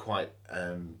quite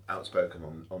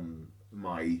outspoken on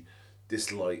my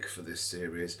dislike for this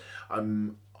series.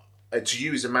 To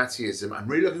use a Mattyism, I'm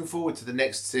really looking forward to the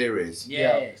next series.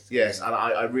 Yes, and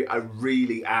I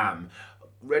really am.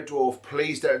 Red Dwarf,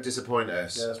 please don't disappoint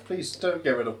us. Yes, please don't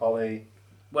get rid of Holly.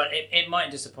 Well, it might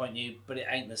disappoint you, but it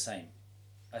ain't the same.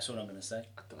 That's all I'm going to say.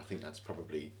 I think that's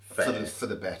probably fair. For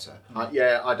the better.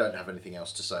 I don't have anything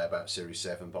else to say about Series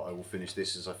 7, but I will finish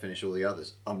this as I finish all the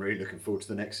others. I'm really looking forward to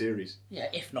the next series. Yeah,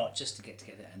 if not, just to get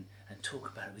together and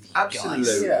talk about it with you Absolutely.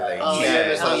 guys. Yeah. Oh, yeah,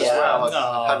 there's that as well.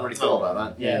 I hadn't really thought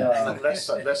about that. Yeah.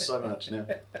 Less so much now.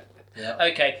 Yeah.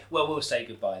 Okay, well, we'll say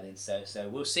goodbye then. So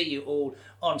we'll see you all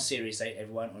on Series 8,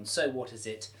 everyone, on So What Is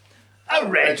It? A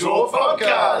Red Draw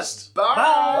Podcast!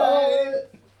 Bye!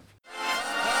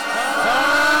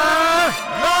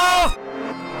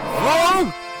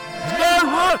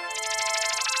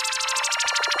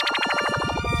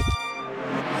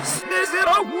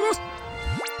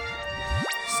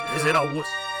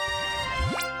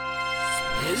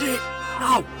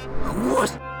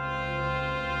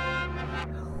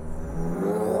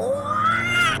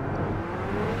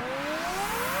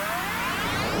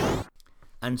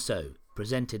 And so,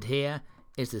 presented here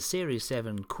is the Series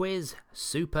 7 Quiz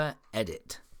Super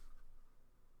Edit.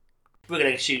 We're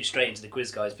going to shoot straight into the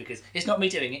quiz, guys, because it's not me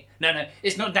doing it. No,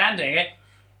 it's not Dan doing it.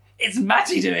 It's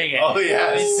Matty doing it. Oh,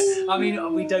 yes. I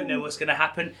mean, we don't know what's going to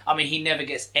happen. I mean, he never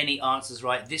gets any answers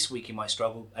right. This week he might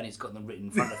struggle, and he's got them written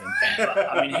in front of him.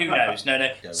 But, I mean, who knows? No.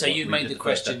 Yeah, So you've made the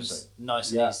questions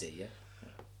nice and easy, yeah?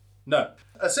 No.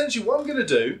 Essentially, what I'm going to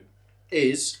do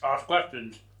is Ask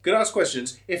questions. going to ask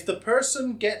questions. If the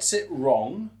person gets it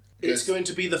wrong, it's Yes. going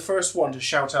to be the first one to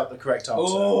shout out the correct answer.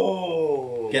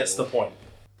 Oh. Gets the point.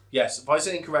 Yes, if I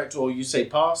say incorrect or you say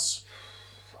pass,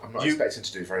 I'm not expecting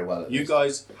to do very well at you this.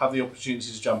 guys have the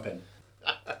opportunity to jump in.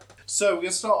 So we're going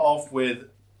to start off with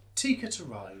Ticket to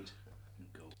Ride.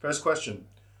 First question.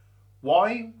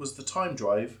 Why was the time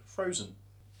drive frozen?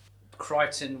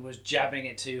 Crichton was jabbing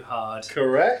it too hard.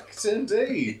 Correct,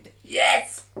 indeed.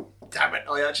 Yes! Damn it,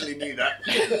 I actually knew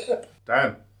that.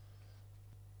 Damn.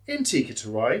 In Ticket to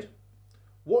Ride,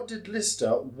 what did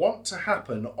Lister want to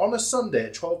happen on a Sunday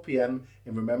at 12 p.m.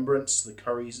 in remembrance of the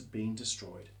Currys being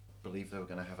destroyed? I believe they were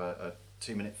going to have a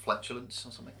 2-minute flatulence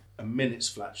or something. A minute's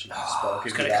flatulence. but I'll I was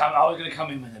give going you to that.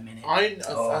 come in with a minute. I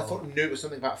thought knew it was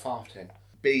something about farting.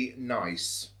 Be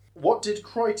nice. What did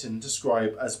Crichton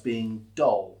describe as being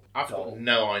dull? I've got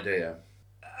no idea.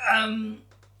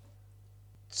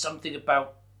 Something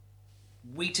about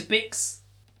Weetabix?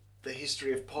 The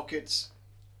history of pockets.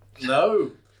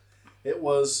 No. It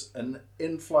was an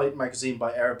in-flight magazine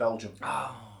by Air Belgium.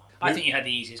 Oh. I think you had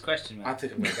the easiest question, man. I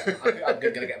think I'm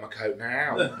going to get my coat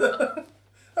now. That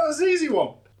was an easy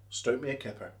one. Stoke me a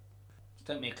clipper.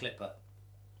 Don't be a clipper.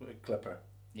 A clipper.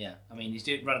 Yeah, I mean, he's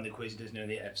running the quiz, he doesn't know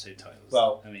the episode titles.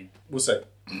 Well, I mean, we'll see.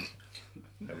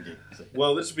 No, we did.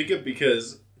 Well, this would be good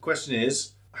because the question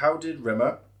is, how did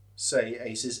Rimmer say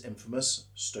Ace's infamous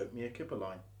 "Stoke me a kipper"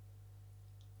 line?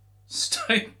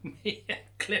 stoke me a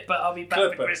clipper, I'll be back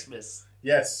Clipper. for Christmas.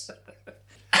 Yes.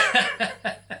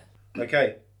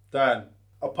 Okay, Dan.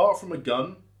 Apart from a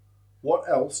gun, what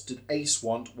else did Ace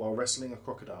want while wrestling a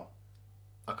crocodile?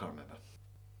 I can't remember.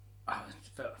 Oh,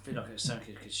 I feel like it was something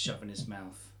he could shove in his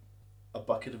mouth. A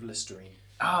bucket of Listerine.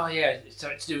 Oh, yeah, so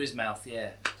it's to do his mouth, yeah,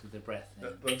 to the breath. Yeah.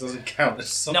 That doesn't count as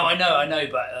something. No, I know,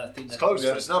 but I think that's close,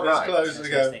 Yeah, but it's not it's right. close. That's There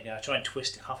what I we was go. thinking. I'll try and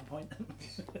twist it half a point.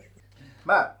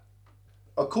 Matt.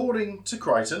 According to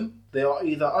Crichton, they are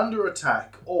either under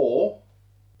attack or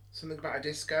Something about a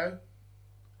disco?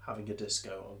 having a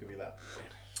disco. I'll give you that.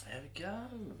 There we go.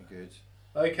 Good.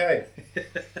 Okay.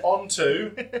 On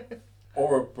to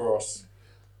Ouroboros.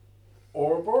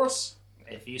 Ouroboros?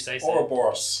 If you say so.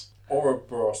 Ouroboros.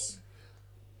 Ouroboros.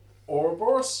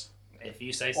 Ouroboros? If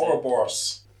you say so.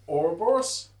 Ouroboros.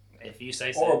 Ouroboros? If you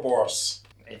say so. Ouroboros.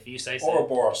 If you say so.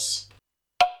 Ouroboros.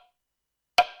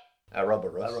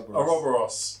 Ouroboros.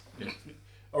 Ouroboros.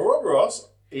 Ouroboros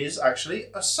is actually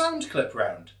a sound clip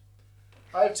round.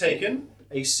 I've taken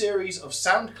a series of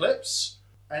sound clips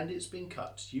and it's been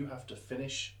cut. You have to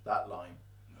finish that line.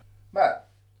 Matt,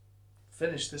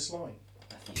 finish this line.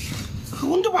 I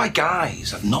wonder why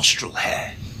guys have nostril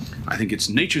hair. I think it's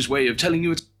nature's way of telling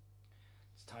you it's...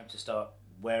 It's time to start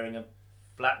wearing a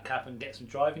flat cap and get some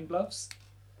driving gloves.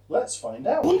 Let's find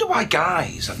out. I wonder why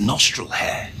guys have nostril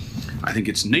hair. I think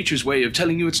it's nature's way of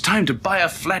telling you it's time to buy a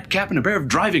flat cap and a pair of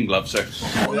driving gloves, sir.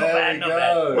 There we not go.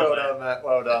 bad. Well done, Matt.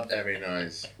 Well done. Very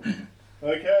nice.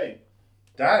 Okay.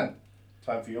 Dan,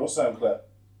 time for your sound clip.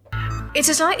 It's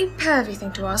a slightly pervy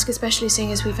thing to ask, especially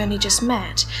seeing as we've only just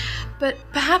met. But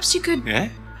perhaps you could... Yeah?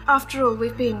 After all,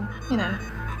 we've been,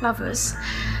 lovers.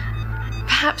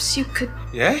 Perhaps you could...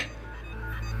 Yeah?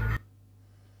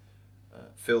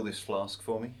 Fill this flask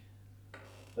for me.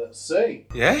 Let's see.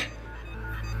 Yeah?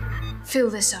 fill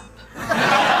this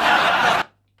up.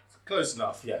 Close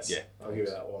enough, yes. Yeah. I'll give you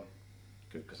that one.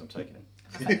 Good, because I'm taking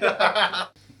it.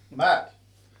 Matt,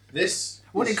 This.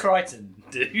 What did Crichton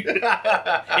do?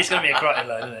 It's going to be a Crichton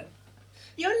line, isn't it?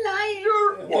 You're lying.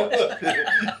 What?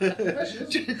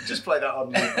 Just play that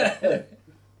on me.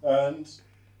 And.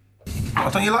 Oh,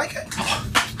 don't you like it?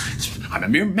 I'm a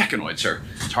mere mechanoid, sir.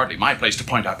 It's hardly my place to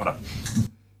point out what a...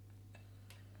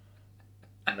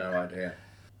 No idea.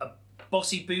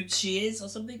 Bossy boots she is, or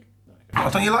something? Oh,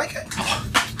 don't you like it?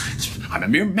 I'm a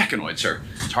mere mechanoid, sir.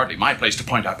 It's hardly my place to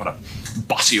point out what a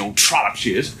bossy old trollop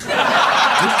she is.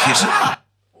 Good kissing.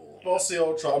 Bossy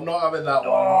old trot. I'm not having that one.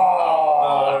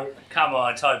 Oh, come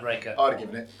on, tiebreaker. I'd have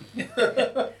given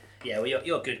it. Yeah, well,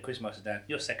 you're a good quizmaster, Dan.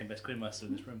 You're second best quizmaster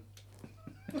in this room.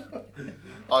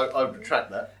 I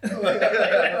retract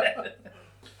that.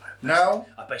 Now,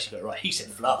 I bet you got it right. He said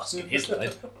flask in his line.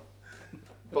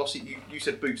 Bossy, you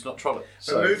said boots, not trollop.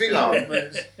 So moving on.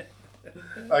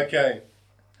 okay.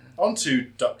 On to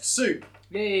duck soup.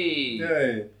 Yay!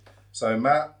 Yay. So,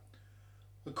 Matt,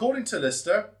 according to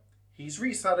Lister, he's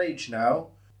reached that age now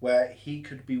where he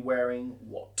could be wearing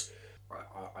what?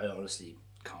 I honestly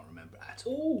can't remember at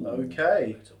all.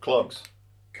 Okay. Clogs.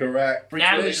 Correct.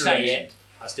 Now you say it,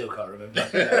 I still can't remember.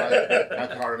 I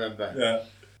can't remember. Yeah.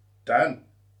 Dan,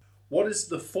 what is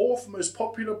the fourth most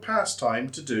popular pastime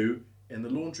to do in the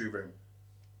laundry room?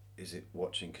 Is it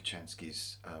watching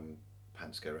Kachansky's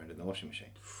pants go around in the washing machine?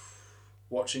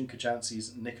 Watching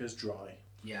Kachansky's knickers dry.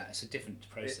 Yeah, it's a different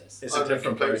process. It's a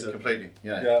different process. Completely.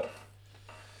 Yeah. Yeah.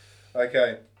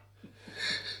 Okay.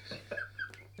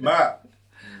 Matt,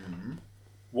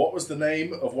 what was the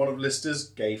name of one of Lister's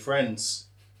gay friends?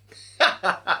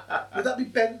 Would that be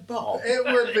Ben Bob? It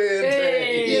would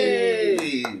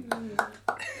be indeed.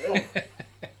 Yay!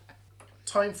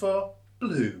 Time for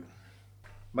blue.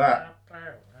 Matt,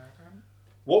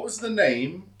 what was the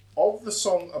name of the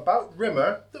song about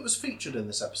Rimmer that was featured in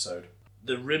this episode?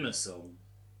 The Rimmer song.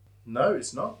 No,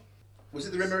 it's not. Was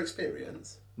it the Rimmer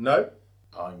Experience? No.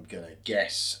 I'm going to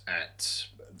guess at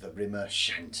the Rimmer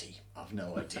Shanty. I've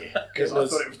no idea. Because It I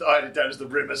was- thought I had it down as the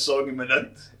Rimmer song in my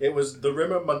notes. It was the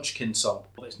Rimmer Munchkin song.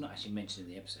 But it's not actually mentioned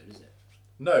in the episode, is it?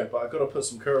 No, but I've got to put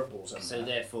some curveballs in So there.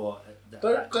 therefore, that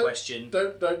Don't question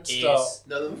Don't start.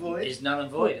 Null and void? is null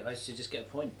and void. I should just get a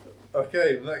point.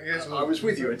 Okay, that gives I was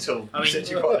with you until I you mean, said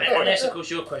you got a point. unless of course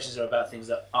your questions are about things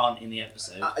that aren't in the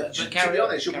episode. But To carry be on,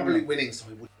 honest, you're carry probably on. winning, so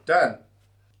I would. Dan,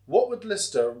 what would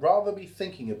Lister rather be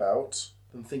thinking about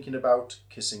than thinking about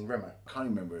kissing Rimmer? I can't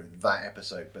remember that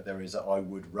episode, but there is a I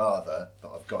would rather that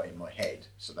I've got in my head,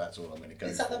 so that's all I'm going to go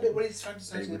Is that for. the bit where he's He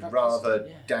fantasizing would about rather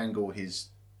Yeah. dangle his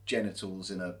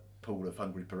genitals in a pool of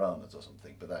hungry piranhas or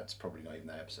something, but that's probably not even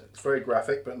that episode. It's very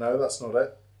graphic, but no, that's not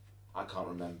it. I can't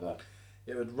remember.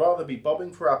 It would rather be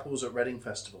bobbing for apples at Reading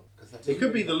Festival. 'Cause that It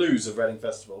could be the Lose of Reading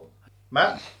Festival.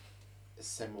 Matt,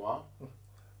 C'est moi.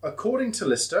 according to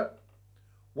Lister,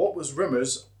 what was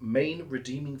Rimmer's main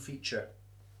redeeming feature?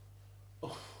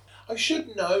 I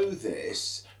should know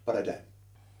this, but I don't.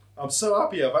 I'm so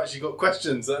happy I've actually got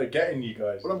questions that are getting you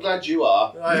guys. Well, I'm glad you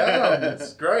are. I am.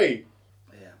 It's great.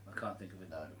 Yeah, I can't think of it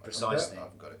No, precisely. I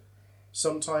haven't got it.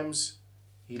 Sometimes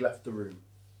he left the room.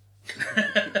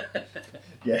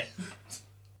 Yeah.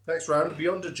 Next round,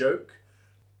 beyond a joke,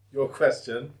 your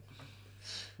question.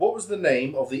 What was the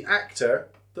name of the actor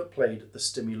that played the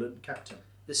stimulant captain?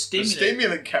 The The stimulant.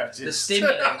 stimulant captain. The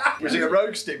stimulant. Was he a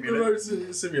rogue The stimulant?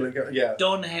 road stimulant captain, yeah.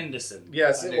 Don Henderson.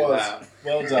 Yes, I it knew was. that.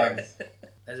 Well done.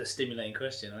 That's a stimulating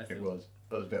question, I It think. was.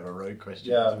 That was a bit of a rogue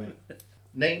question, Yeah. wasn't it?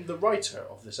 Name the writer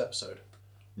of this episode.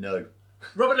 No.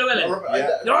 Robert Llewellyn.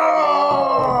 Yeah.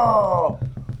 Oh!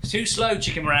 Too slow,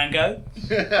 Chicken Marango.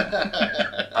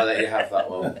 I'll let you have that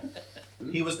one.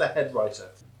 He was the head writer.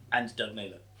 And Doug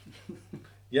Naylor.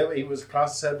 Yeah, but he was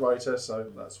class head writer,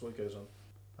 so that's what goes on.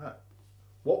 Ah.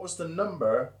 What was the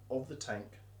number of the tank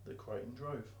that Crichton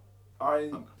drove?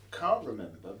 I can't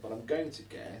remember, but I'm going to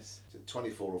guess is it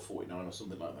 24 or 49 or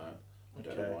something like that. I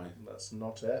don't know why. That's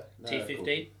not it. No,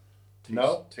 T15.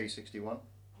 No. T61?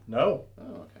 No. Oh,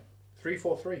 okay.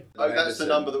 343. Oh, that's the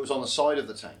number that was on the side of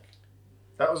the tank.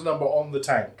 That was number on the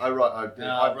tank. Oh, right.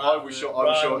 I was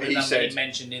sure he said...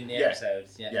 mentioned in the Yeah.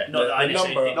 episodes. Yeah. Yeah. Not that I The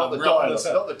necessarily number, think Not I'm the wrong. dialogue.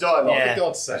 Not the dialogue. Yeah. For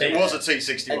God's sake. It was a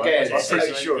T61. Again, I'm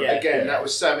pretty sure. yeah. Again, that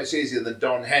was so much easier than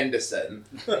Don Henderson.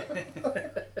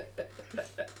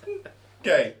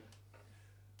 Okay.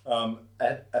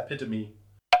 Epidemy.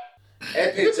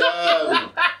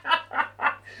 Epidome.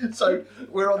 So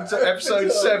we're on to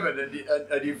episode 7,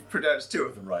 and you've pronounced 2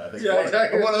 of them right, I think. Yeah, One-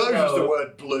 exactly. One of those was the Oh.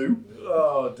 word blue.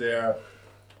 Oh dear.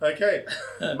 Okay,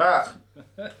 Matt.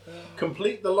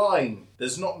 Complete the line.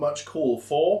 There's not much call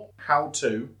for how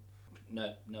to.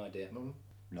 No idea. No,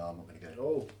 I'm not going to go.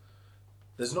 Oh.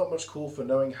 There's not much call for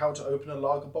knowing how to open a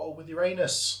lager bottle with your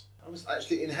anus. I was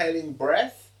actually inhaling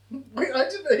breath. Wait, I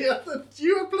didn't.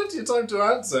 You had plenty of time to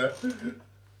answer.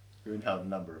 You inhaled a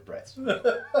number of breaths.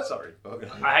 Sorry.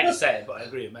 I hate to say it, but I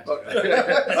agree with Matt.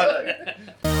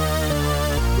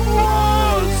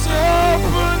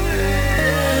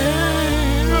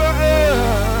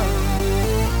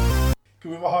 Can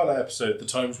we have a highlight episode? The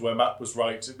times where Matt was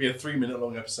right. It'd be a 3-minute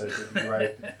long episode. It'd be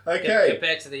great. Okay.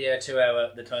 Compared to the 2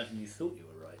 hour, the times when you thought you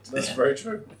were right. That's very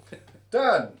true.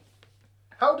 Dan,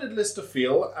 how did Lister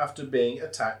feel after being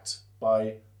attacked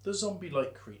by the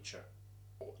zombie-like creature?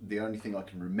 The only thing I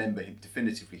can remember him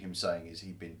saying is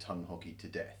he'd been tongue-hoggied to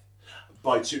death.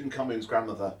 By Tutankhamun's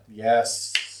grandmother.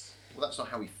 Yes. Well, that's not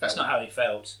how he felt. That's not how he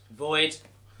felt. Void.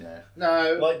 Yeah.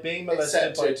 No. Like being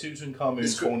molested by Accepted.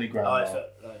 Tutankhamun's horny I grandma. felt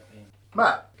like being...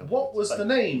 Matt, what was the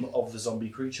name of the zombie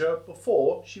creature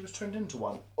before she was turned into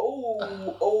one?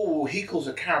 He calls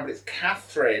her Karen, but it's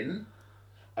Catherine.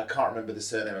 I can't remember the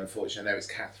surname, unfortunately. I know it's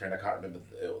Catherine. I can't remember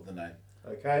the name.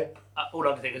 Okay. All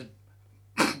I can think is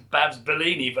Babs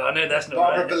Bellini, but I know that's not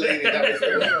Barbara right. Bellini,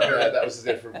 that was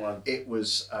a different one. It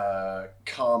was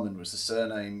Carmen was the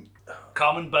surname.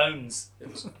 Carmen Bones.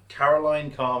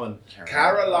 Caroline Carmen.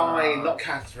 Caroline, not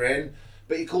Catherine.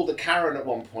 But he called her Karen at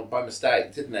one point by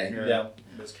mistake, didn't he? Yeah,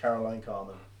 it's Caroline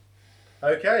Carmen.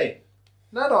 Okay.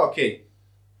 Nadarchy.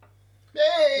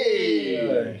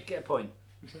 Yay! Get a point.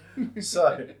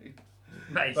 So,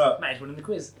 Mate's winning the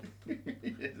quiz.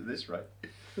 This right.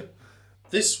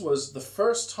 this was the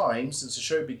first time since the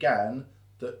show began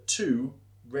that 2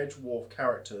 Red Dwarf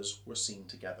characters were seen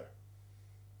together.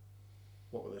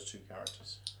 What were those 2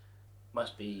 characters?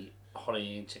 Must be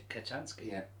Holly and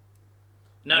Kachansky. Yeah.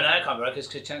 No, it can't be right because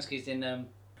Kachansky's in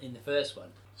the first one.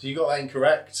 So you got that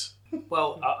incorrect.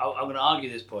 Well, I'm going to argue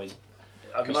this point.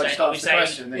 Can I just ask the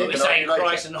question? Are we saying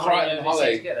Christ and Holly Crichton, never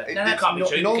seen together? No, that can't be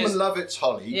true. Norman because, Lovett's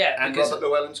Holly and because- Robert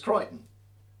Llewellyn's Crichton.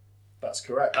 That's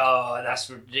correct. Oh, that's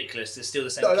ridiculous. They're still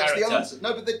the same No, that's character. the answer.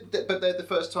 No, but they're the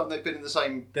first time they've been in the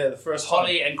same... They're the first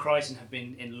Holly time. and Crichton have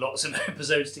been in lots of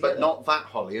episodes together. But not that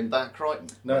Holly and that Crichton.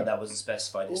 No, That wasn't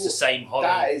specified. It's the same Holly.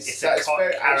 It's the that's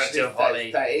very, character actually, of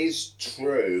Holly. That is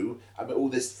true. I mean, all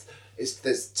this...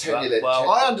 There's tenuous...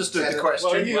 Well, I understood the question.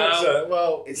 Well, you Well, answer.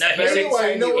 Well, It's No, he very said,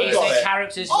 Anyway, no one he got said it.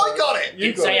 characters. I got it! He You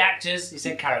didn't got say it. actors, he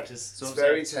said characters. That's It's what I'm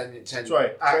very saying.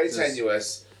 right, very actors.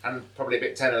 tenuous and probably a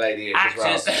bit tenor-lady-ish as well.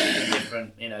 Actors are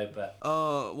different, but...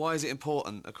 Why is it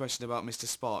important? A question about Mr.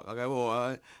 Spock. I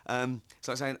go, it's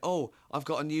like saying, I've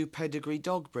got a new pedigree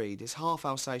dog breed. It's half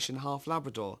Alsatian, half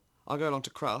Labrador. I go along to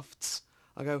Crufts.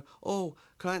 I go,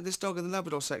 can I enter this dog in the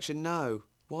Labrador section? No.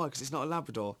 Why? Because it's not a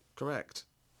Labrador. Correct.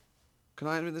 Can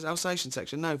I enter in the Alsatian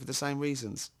section? No, for the same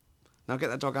reasons. Now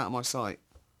get that dog out of my sight.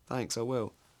 Thanks, I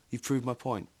will. You've proved my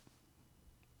point.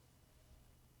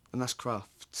 And that's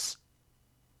Crufts.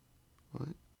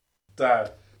 Right?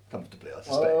 Dad. Comfortably, I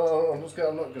suspect.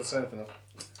 I'm not going to say anything else.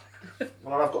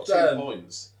 Well, I've got 2 Dan.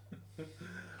 points.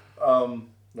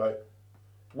 Right.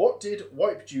 What did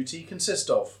wipe duty consist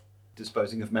of?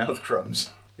 Disposing of mouth crumbs.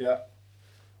 Yeah.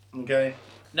 Okay.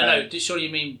 No, surely you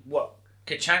mean what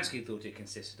Kachansky thought it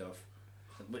consisted of,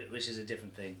 which is a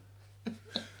different thing.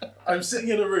 I'm sitting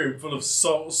in a room full of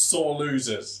sore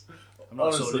losers. I'm not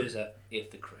a sore Honestly. loser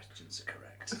if the questions are correct.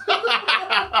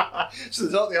 So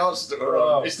there's not the answers that were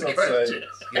wrong, Oh, it's the God's question.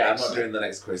 Yeah, I'm not doing the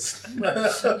next quiz.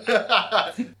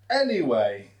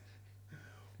 Anyway,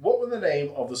 what were the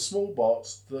name of the small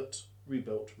bots that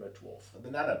rebuilt Red Dwarf? The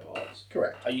nanobots.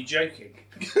 Correct. Are you joking?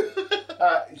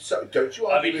 So don't you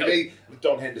argue with me with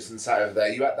Don Henderson sat over there?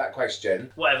 You had that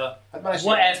question. Whatever. I've managed to-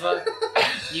 Whatever.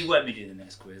 You won't be doing the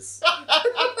next quiz.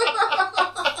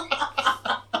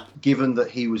 Given that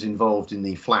he was involved in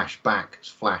the flashback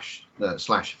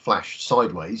 /flash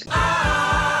sideways.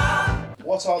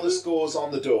 What are the scores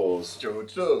on the doors?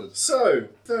 George does. So,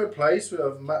 third place, we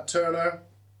have Matt Turner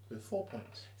with 4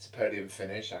 points. It's a podium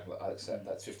finish. I'll accept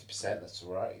that's 50%. That's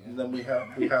all right. And then we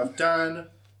have Dan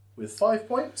with 5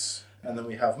 points. And then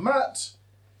we have Matt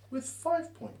with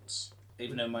 5 points.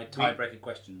 Even though my tiebreaker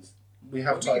questions. We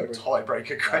have tiebreaker.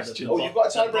 Tiebreaker question. Oh, you've got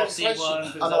a The tiebreaker bossy question. one,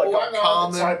 And I got hang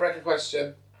on. Carmen. Tiebreaker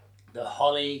question. The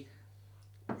Holly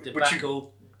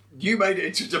debacle. You made it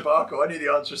into a debacle. I knew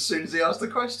the answer as soon as he asked the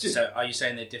question. So are you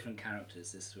saying they're different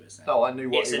characters? This is what it's saying. No, I knew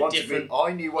what It's he a wanted. different-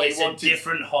 I knew what It's he a wanted.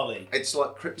 different Holly. It's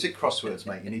like cryptic crosswords,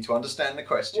 mate. You need to understand the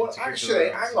question. Well, to figure actually,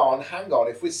 it out. hang on.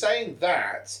 If we're saying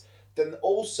that, then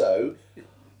also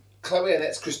Chloe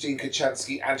Annette's Christine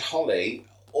Kachansky and Holly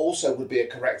also would be a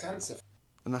correct answer.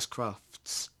 And that's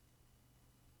Crufts.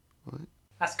 Right?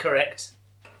 That's correct.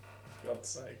 For God's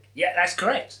sake. Yeah, that's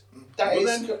correct. That Well,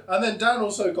 is. and then Dan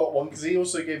also got one because he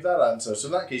also gave that answer. So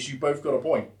in that case, you both got a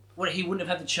point. Well, he wouldn't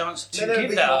have had the chance to No, give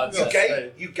but that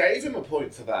answer. you gave him a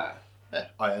point for that.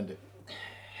 I earned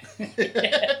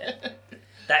it.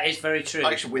 That is very true.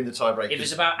 I should win the tiebreaker. If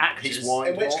it's about actors, He's whined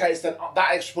In which more. case, then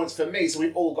that extra point's for me, so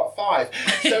we've all got 5.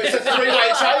 So it's a 3-way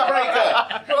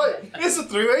tiebreaker. Right, it's a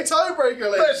 3-way tiebreaker,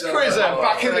 ladies. Let's and quiz gentlemen. him.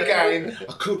 I'm back in the game.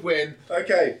 I could win.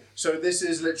 Okay, so this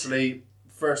is literally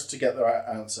first to get the right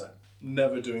answer.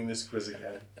 Never doing this quiz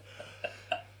again.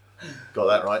 Got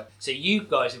that right. so you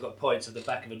guys have got points at the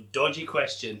back of a dodgy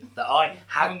question that I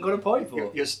haven't got a point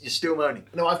for. You're still moaning.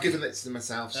 No, I've given it to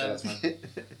myself, so that's fine.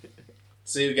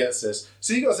 See who gets this.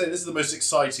 So you got to say this is the most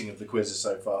exciting of the quizzes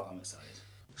so far. I'm excited.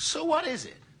 So what is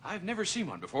it? I've never seen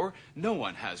one before. No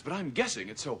one has, but I'm guessing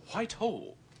it's a white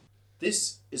hole.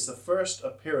 This is the first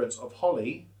appearance of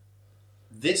Holly,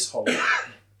 this Holly,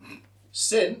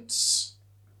 since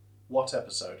what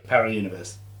episode? Parallel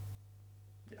Universe.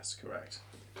 Yes, correct.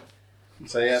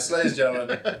 So yes, ladies and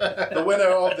gentlemen, the winner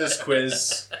of this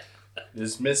quiz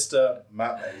is Mr.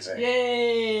 Matt Mazing.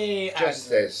 Yay!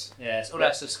 Justice. Yes, all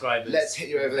our subscribers. Let's hit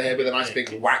you over the head with a nice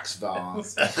big wax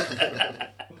vase.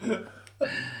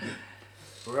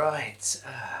 Right.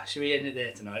 Should we end it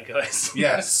there tonight, guys?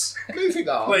 Yes, Moving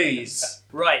on. please.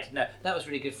 Right. No, that was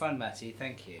really good fun, Matty.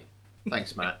 Thank you.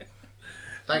 Thanks, Matt.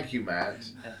 Thank you, Matt.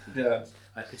 Yeah.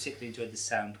 I particularly enjoyed the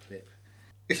sound clip.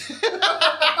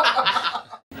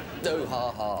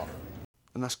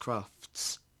 And that's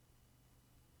crafts.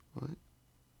 Right?